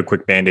just put a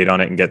quick Band-Aid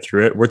on it and get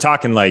through it. We're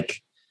talking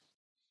like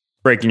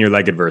breaking your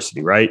leg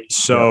adversity, right?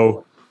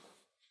 So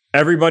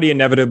everybody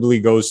inevitably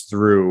goes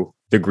through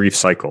the grief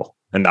cycle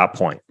at that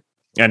point.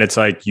 And it's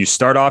like, you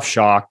start off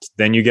shocked,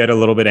 then you get a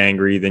little bit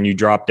angry, then you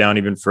drop down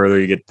even further,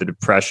 you get the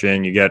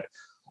depression, you get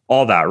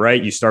all that,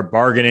 right? You start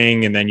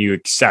bargaining and then you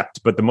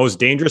accept. But the most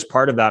dangerous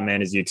part of that,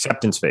 man, is the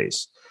acceptance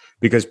phase,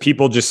 because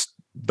people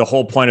the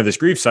whole point of this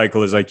grief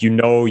cycle is like,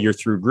 you're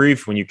through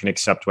grief when you can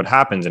accept what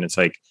happens. And it's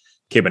like,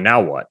 okay, but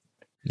now what?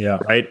 Yeah.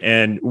 Right.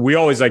 And we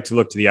always like to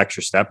look to the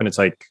extra step. And it's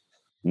like,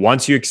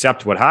 once you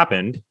accept what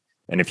happened,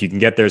 and if you can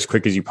get there as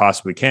quick as you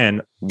possibly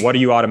can, what are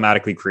you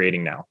automatically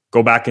creating now?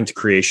 Go back into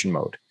creation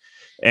mode.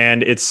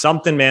 And it's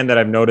something, man, that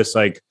I've noticed,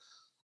 like,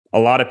 a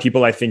lot of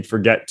people, I think,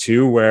 forget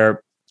too,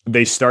 where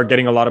they start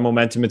getting a lot of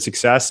momentum and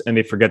success, and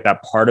they forget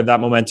that part of that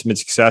momentum and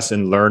success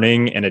and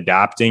learning and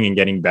adapting and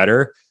getting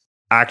better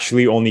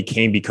actually only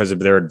came because of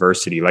their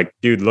adversity. Like,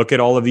 dude, look at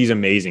all of these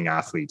amazing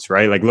athletes,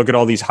 right? Like, look at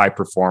all these high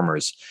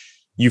performers.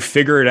 You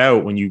figure it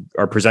out when you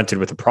are presented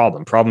with a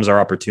problem. Problems are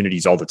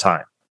opportunities all the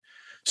time.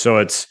 So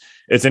it's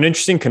an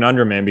interesting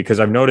conundrum, man, because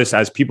I've noticed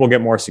as people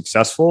get more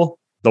successful,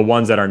 the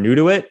ones that are new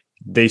to it,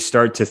 they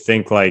start to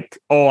think like,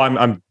 oh,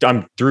 I'm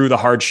through the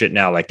hard shit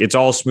now. Like, it's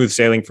all smooth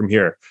sailing from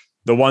here.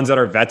 The ones that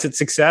are vets at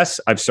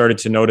success, I've started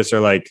to notice, are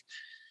like,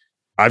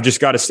 I've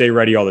just got to stay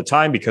ready all the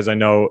time, because I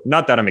know,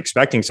 not that I'm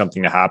expecting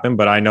something to happen,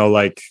 but I know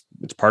like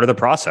it's part of the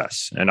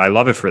process, and I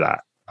love it for that.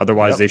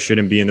 Otherwise, they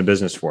shouldn't be in the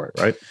business for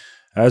it, right?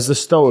 As the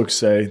Stoics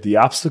say, the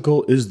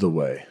obstacle is the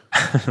way.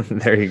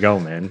 There you go,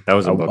 man. That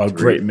was a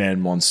great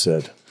man once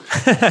said,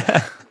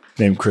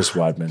 named Chris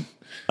Weidman.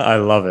 I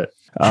love it.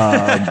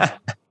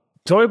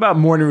 Talking about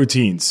morning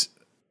routines,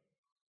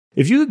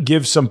 if you could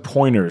give some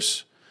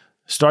pointers,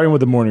 starting with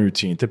the morning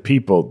routine, to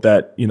people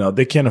that,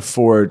 they can't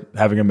afford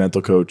having a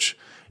mental coach,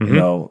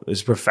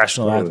 as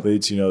professional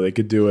athletes, they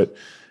could do it,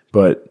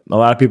 but a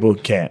lot of people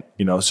can't,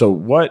 so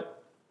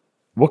what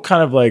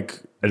kind of like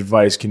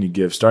advice can you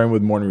give, starting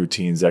with morning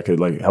routines, that could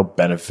like help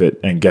benefit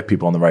and get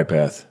people on the right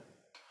path?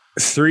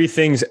 3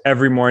 things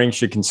every morning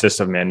should consist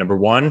of, man. Number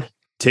 1,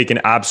 take an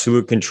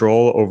absolute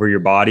control over your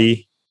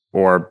body,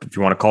 or if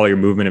you want to call it your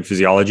movement and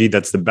physiology.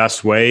 That's the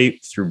best way,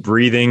 through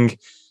breathing,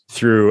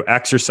 through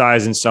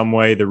exercise in some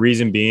way. The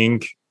reason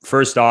being,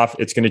 first off,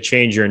 it's going to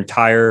change the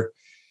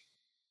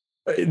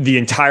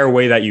entire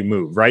way that you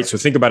move, right? So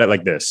think about it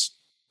like this.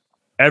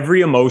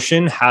 Every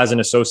emotion has an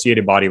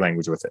associated body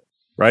language with it,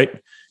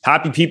 right?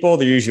 Happy people,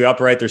 they're usually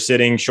upright, they're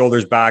sitting,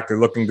 shoulders back, they're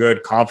looking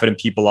good. Confident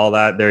people, all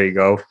that. There you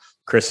go.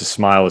 Chris's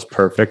smile is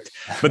perfect.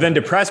 But then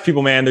depressed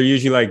people, man, they're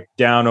usually like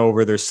down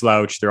over, they're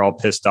slouched, they're all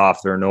pissed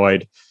off, they're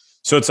annoyed.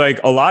 So it's like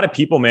a lot of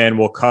people, man,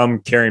 will come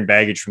carrying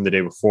baggage from the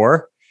day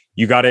before.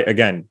 You got to,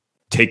 again,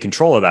 take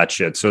control of that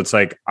shit. So it's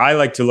like, I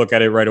like to look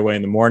at it right away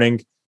in the morning.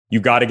 You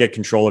got to get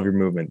control of your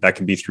movement. That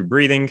can be through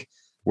breathing,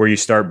 where you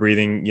start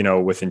breathing,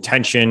 with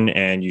intention,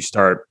 and you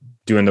start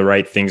doing the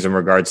right things in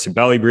regards to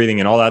belly breathing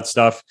and all that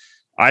stuff.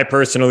 I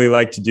personally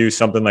like to do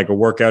something like a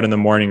workout in the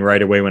morning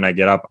right away when I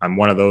get up. I'm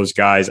one of those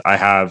guys. I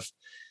have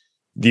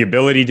the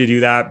ability to do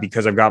that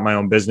because I've got my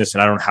own business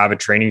and I don't have a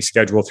training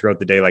schedule throughout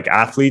the day like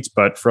athletes.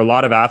 But for a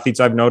lot of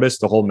athletes, I've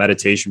noticed the whole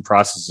meditation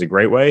process is a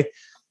great way.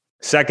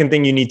 Second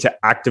thing you need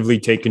to actively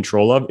take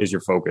control of is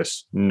your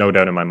focus. No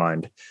doubt in my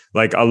mind.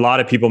 Like a lot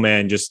of people,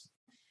 man, just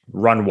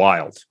run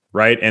wild,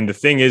 right? And the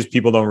thing is,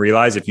 people don't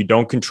realize if you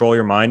don't control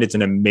your mind, it's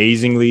an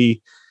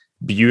amazingly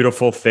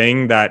beautiful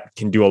thing that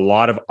can do a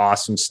lot of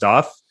awesome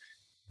stuff.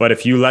 But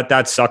if you let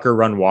that sucker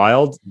run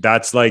wild,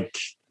 that's like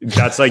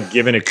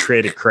giving a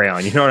kid a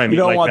crayon. You know what I mean? You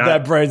don't like want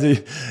that brain to.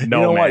 You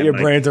don't want your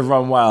brain to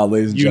run wild,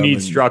 ladies and gentlemen. You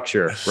need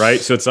structure,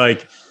 right? So it's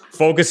like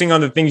focusing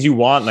on the things you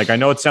want. Like I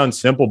know it sounds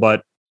simple,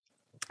 but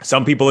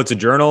some people it's a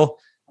journal.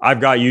 I've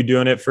got you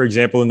doing it, for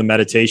example, in the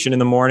meditation in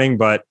the morning.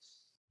 But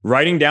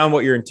writing down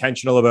what you're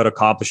intentional about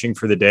accomplishing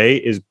for the day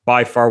is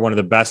by far one of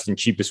the best and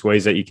cheapest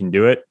ways that you can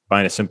do it,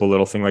 buying a simple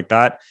little thing like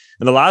that.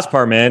 And the last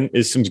part, man,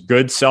 is some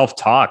good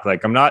self-talk.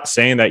 Like I'm not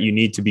saying that you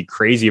need to be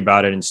crazy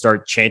about it and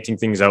start chanting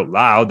things out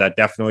loud. That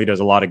definitely does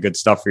a lot of good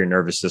stuff for your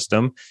nervous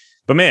system.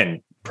 But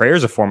man, prayer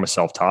is a form of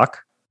self-talk.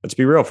 Let's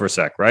be real for a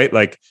sec, right?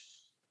 Like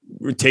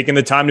taking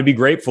the time to be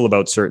grateful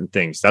about certain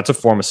things. That's a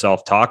form of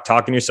self-talk.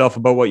 Talking to yourself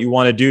about what you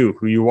want to do,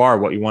 who you are,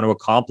 what you want to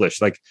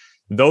accomplish. Like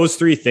those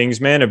three things,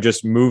 man, of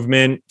just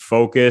movement,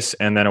 focus,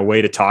 and then a way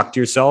to talk to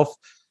yourself.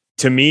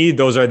 To me,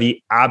 those are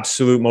the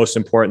absolute most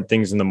important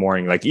things in the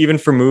morning. Like even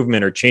for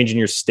movement or changing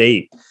your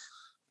state,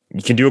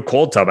 you can do a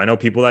cold tub. I know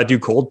people that do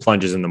cold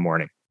plunges in the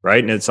morning,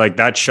 right? And it's like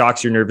that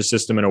shocks your nervous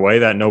system in a way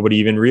that nobody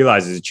even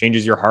realizes. It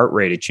changes your heart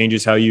rate. It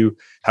changes how you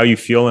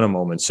feel in a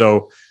moment.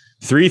 So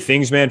 3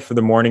 things, man, for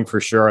the morning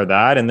for sure are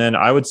that. And then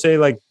I would say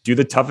like do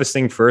the toughest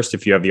thing first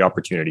if you have the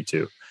opportunity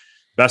to.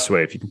 Best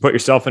way, if you can put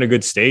yourself in a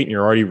good state and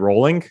you're already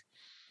rolling,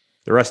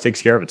 the rest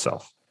takes care of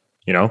itself,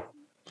 you know?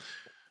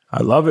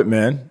 I love it,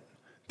 man.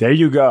 There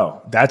you go.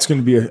 That's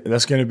going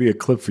to be a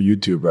clip for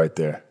YouTube right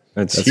there.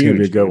 That's going to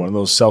be a good one. Of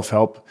those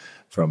self-help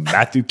from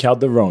Matthew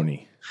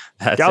Calderoni.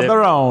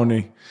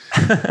 Calderoni.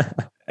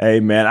 Hey,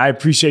 man, I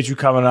appreciate you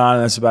coming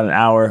on. That's about an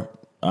hour.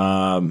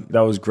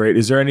 That was great.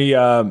 Is there any,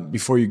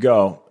 before you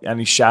go,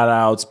 any shout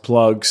outs,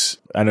 plugs?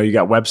 I know you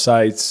got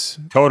websites.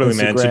 Totally,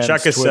 man. So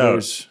check us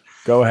out.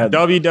 Go ahead.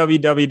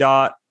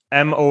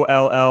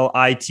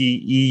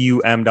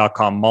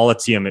 www.molliteum.com.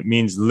 Molliteum. It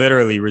means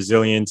literally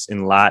resilience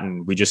in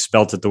Latin. We just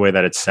spelt it the way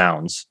that it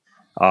sounds.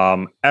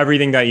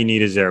 Everything that you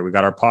need is there. We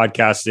got our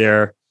podcast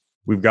there.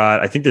 We've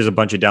got, I think there's a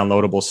bunch of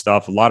downloadable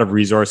stuff, a lot of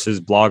resources,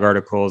 blog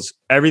articles,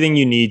 everything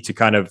you need to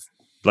kind of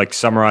like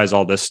summarize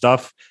all this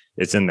stuff.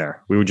 It's in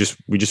there. We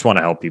just want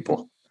to help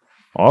people.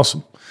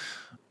 Awesome.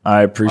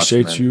 I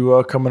appreciate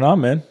you coming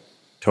on, man.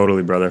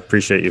 Totally, brother.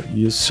 Appreciate you.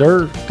 Yes,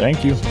 sir.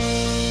 Thank you.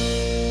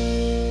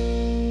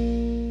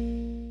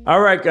 All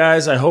right,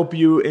 guys. I hope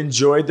you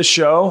enjoyed the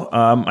show.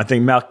 I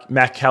think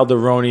Matt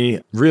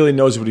Calderoni really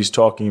knows what he's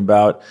talking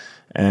about,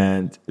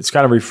 and it's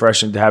kind of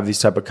refreshing to have these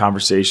type of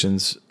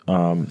conversations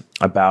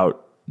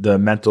about the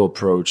mental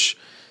approach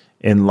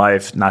in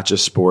life, not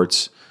just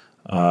sports,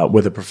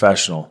 with a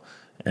professional.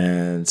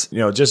 And,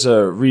 just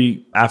a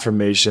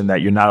reaffirmation that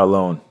you're not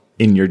alone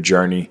in your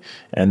journey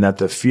and that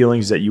the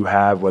feelings that you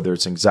have, whether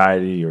it's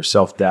anxiety or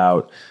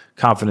self-doubt,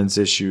 confidence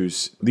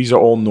issues, these are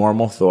all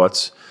normal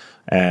thoughts.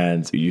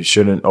 And you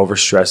shouldn't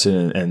overstress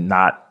it and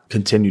not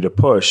continue to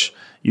push.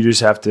 You just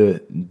have to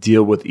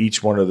deal with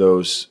each one of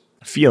those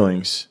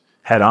feelings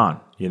head on.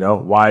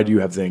 Why do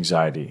you have the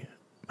anxiety?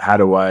 How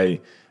do I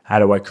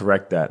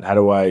correct that? How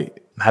do I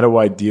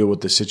deal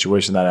with the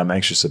situation that I'm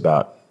anxious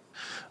about?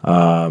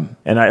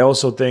 And I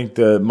also think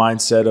the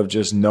mindset of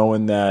just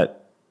knowing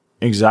that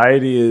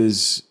anxiety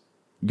is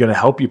going to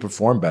help you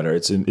perform better.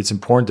 It's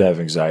important to have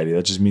anxiety.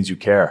 That just means you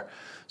care.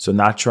 So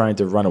not trying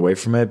to run away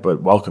from it,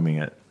 but welcoming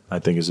it, I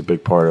think, is a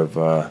big part of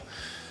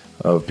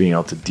being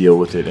able to deal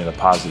with it in a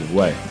positive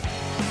way.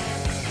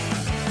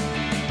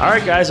 All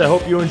right, guys, I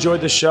hope you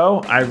enjoyed the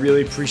show. I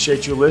really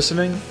appreciate you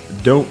listening.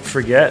 Don't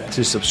forget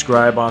to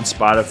subscribe on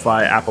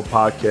Spotify, Apple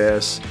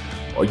Podcasts,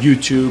 or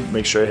YouTube.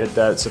 Make sure to hit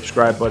that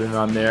subscribe button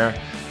on there.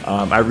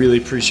 I really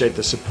appreciate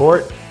the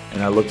support,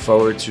 and I look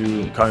forward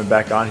to coming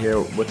back on here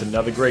with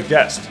another great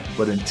guest.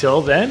 But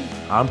until then,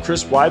 I'm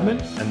Chris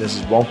Weidman, and this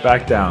is Won't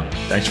Back Down.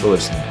 Thanks for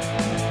listening.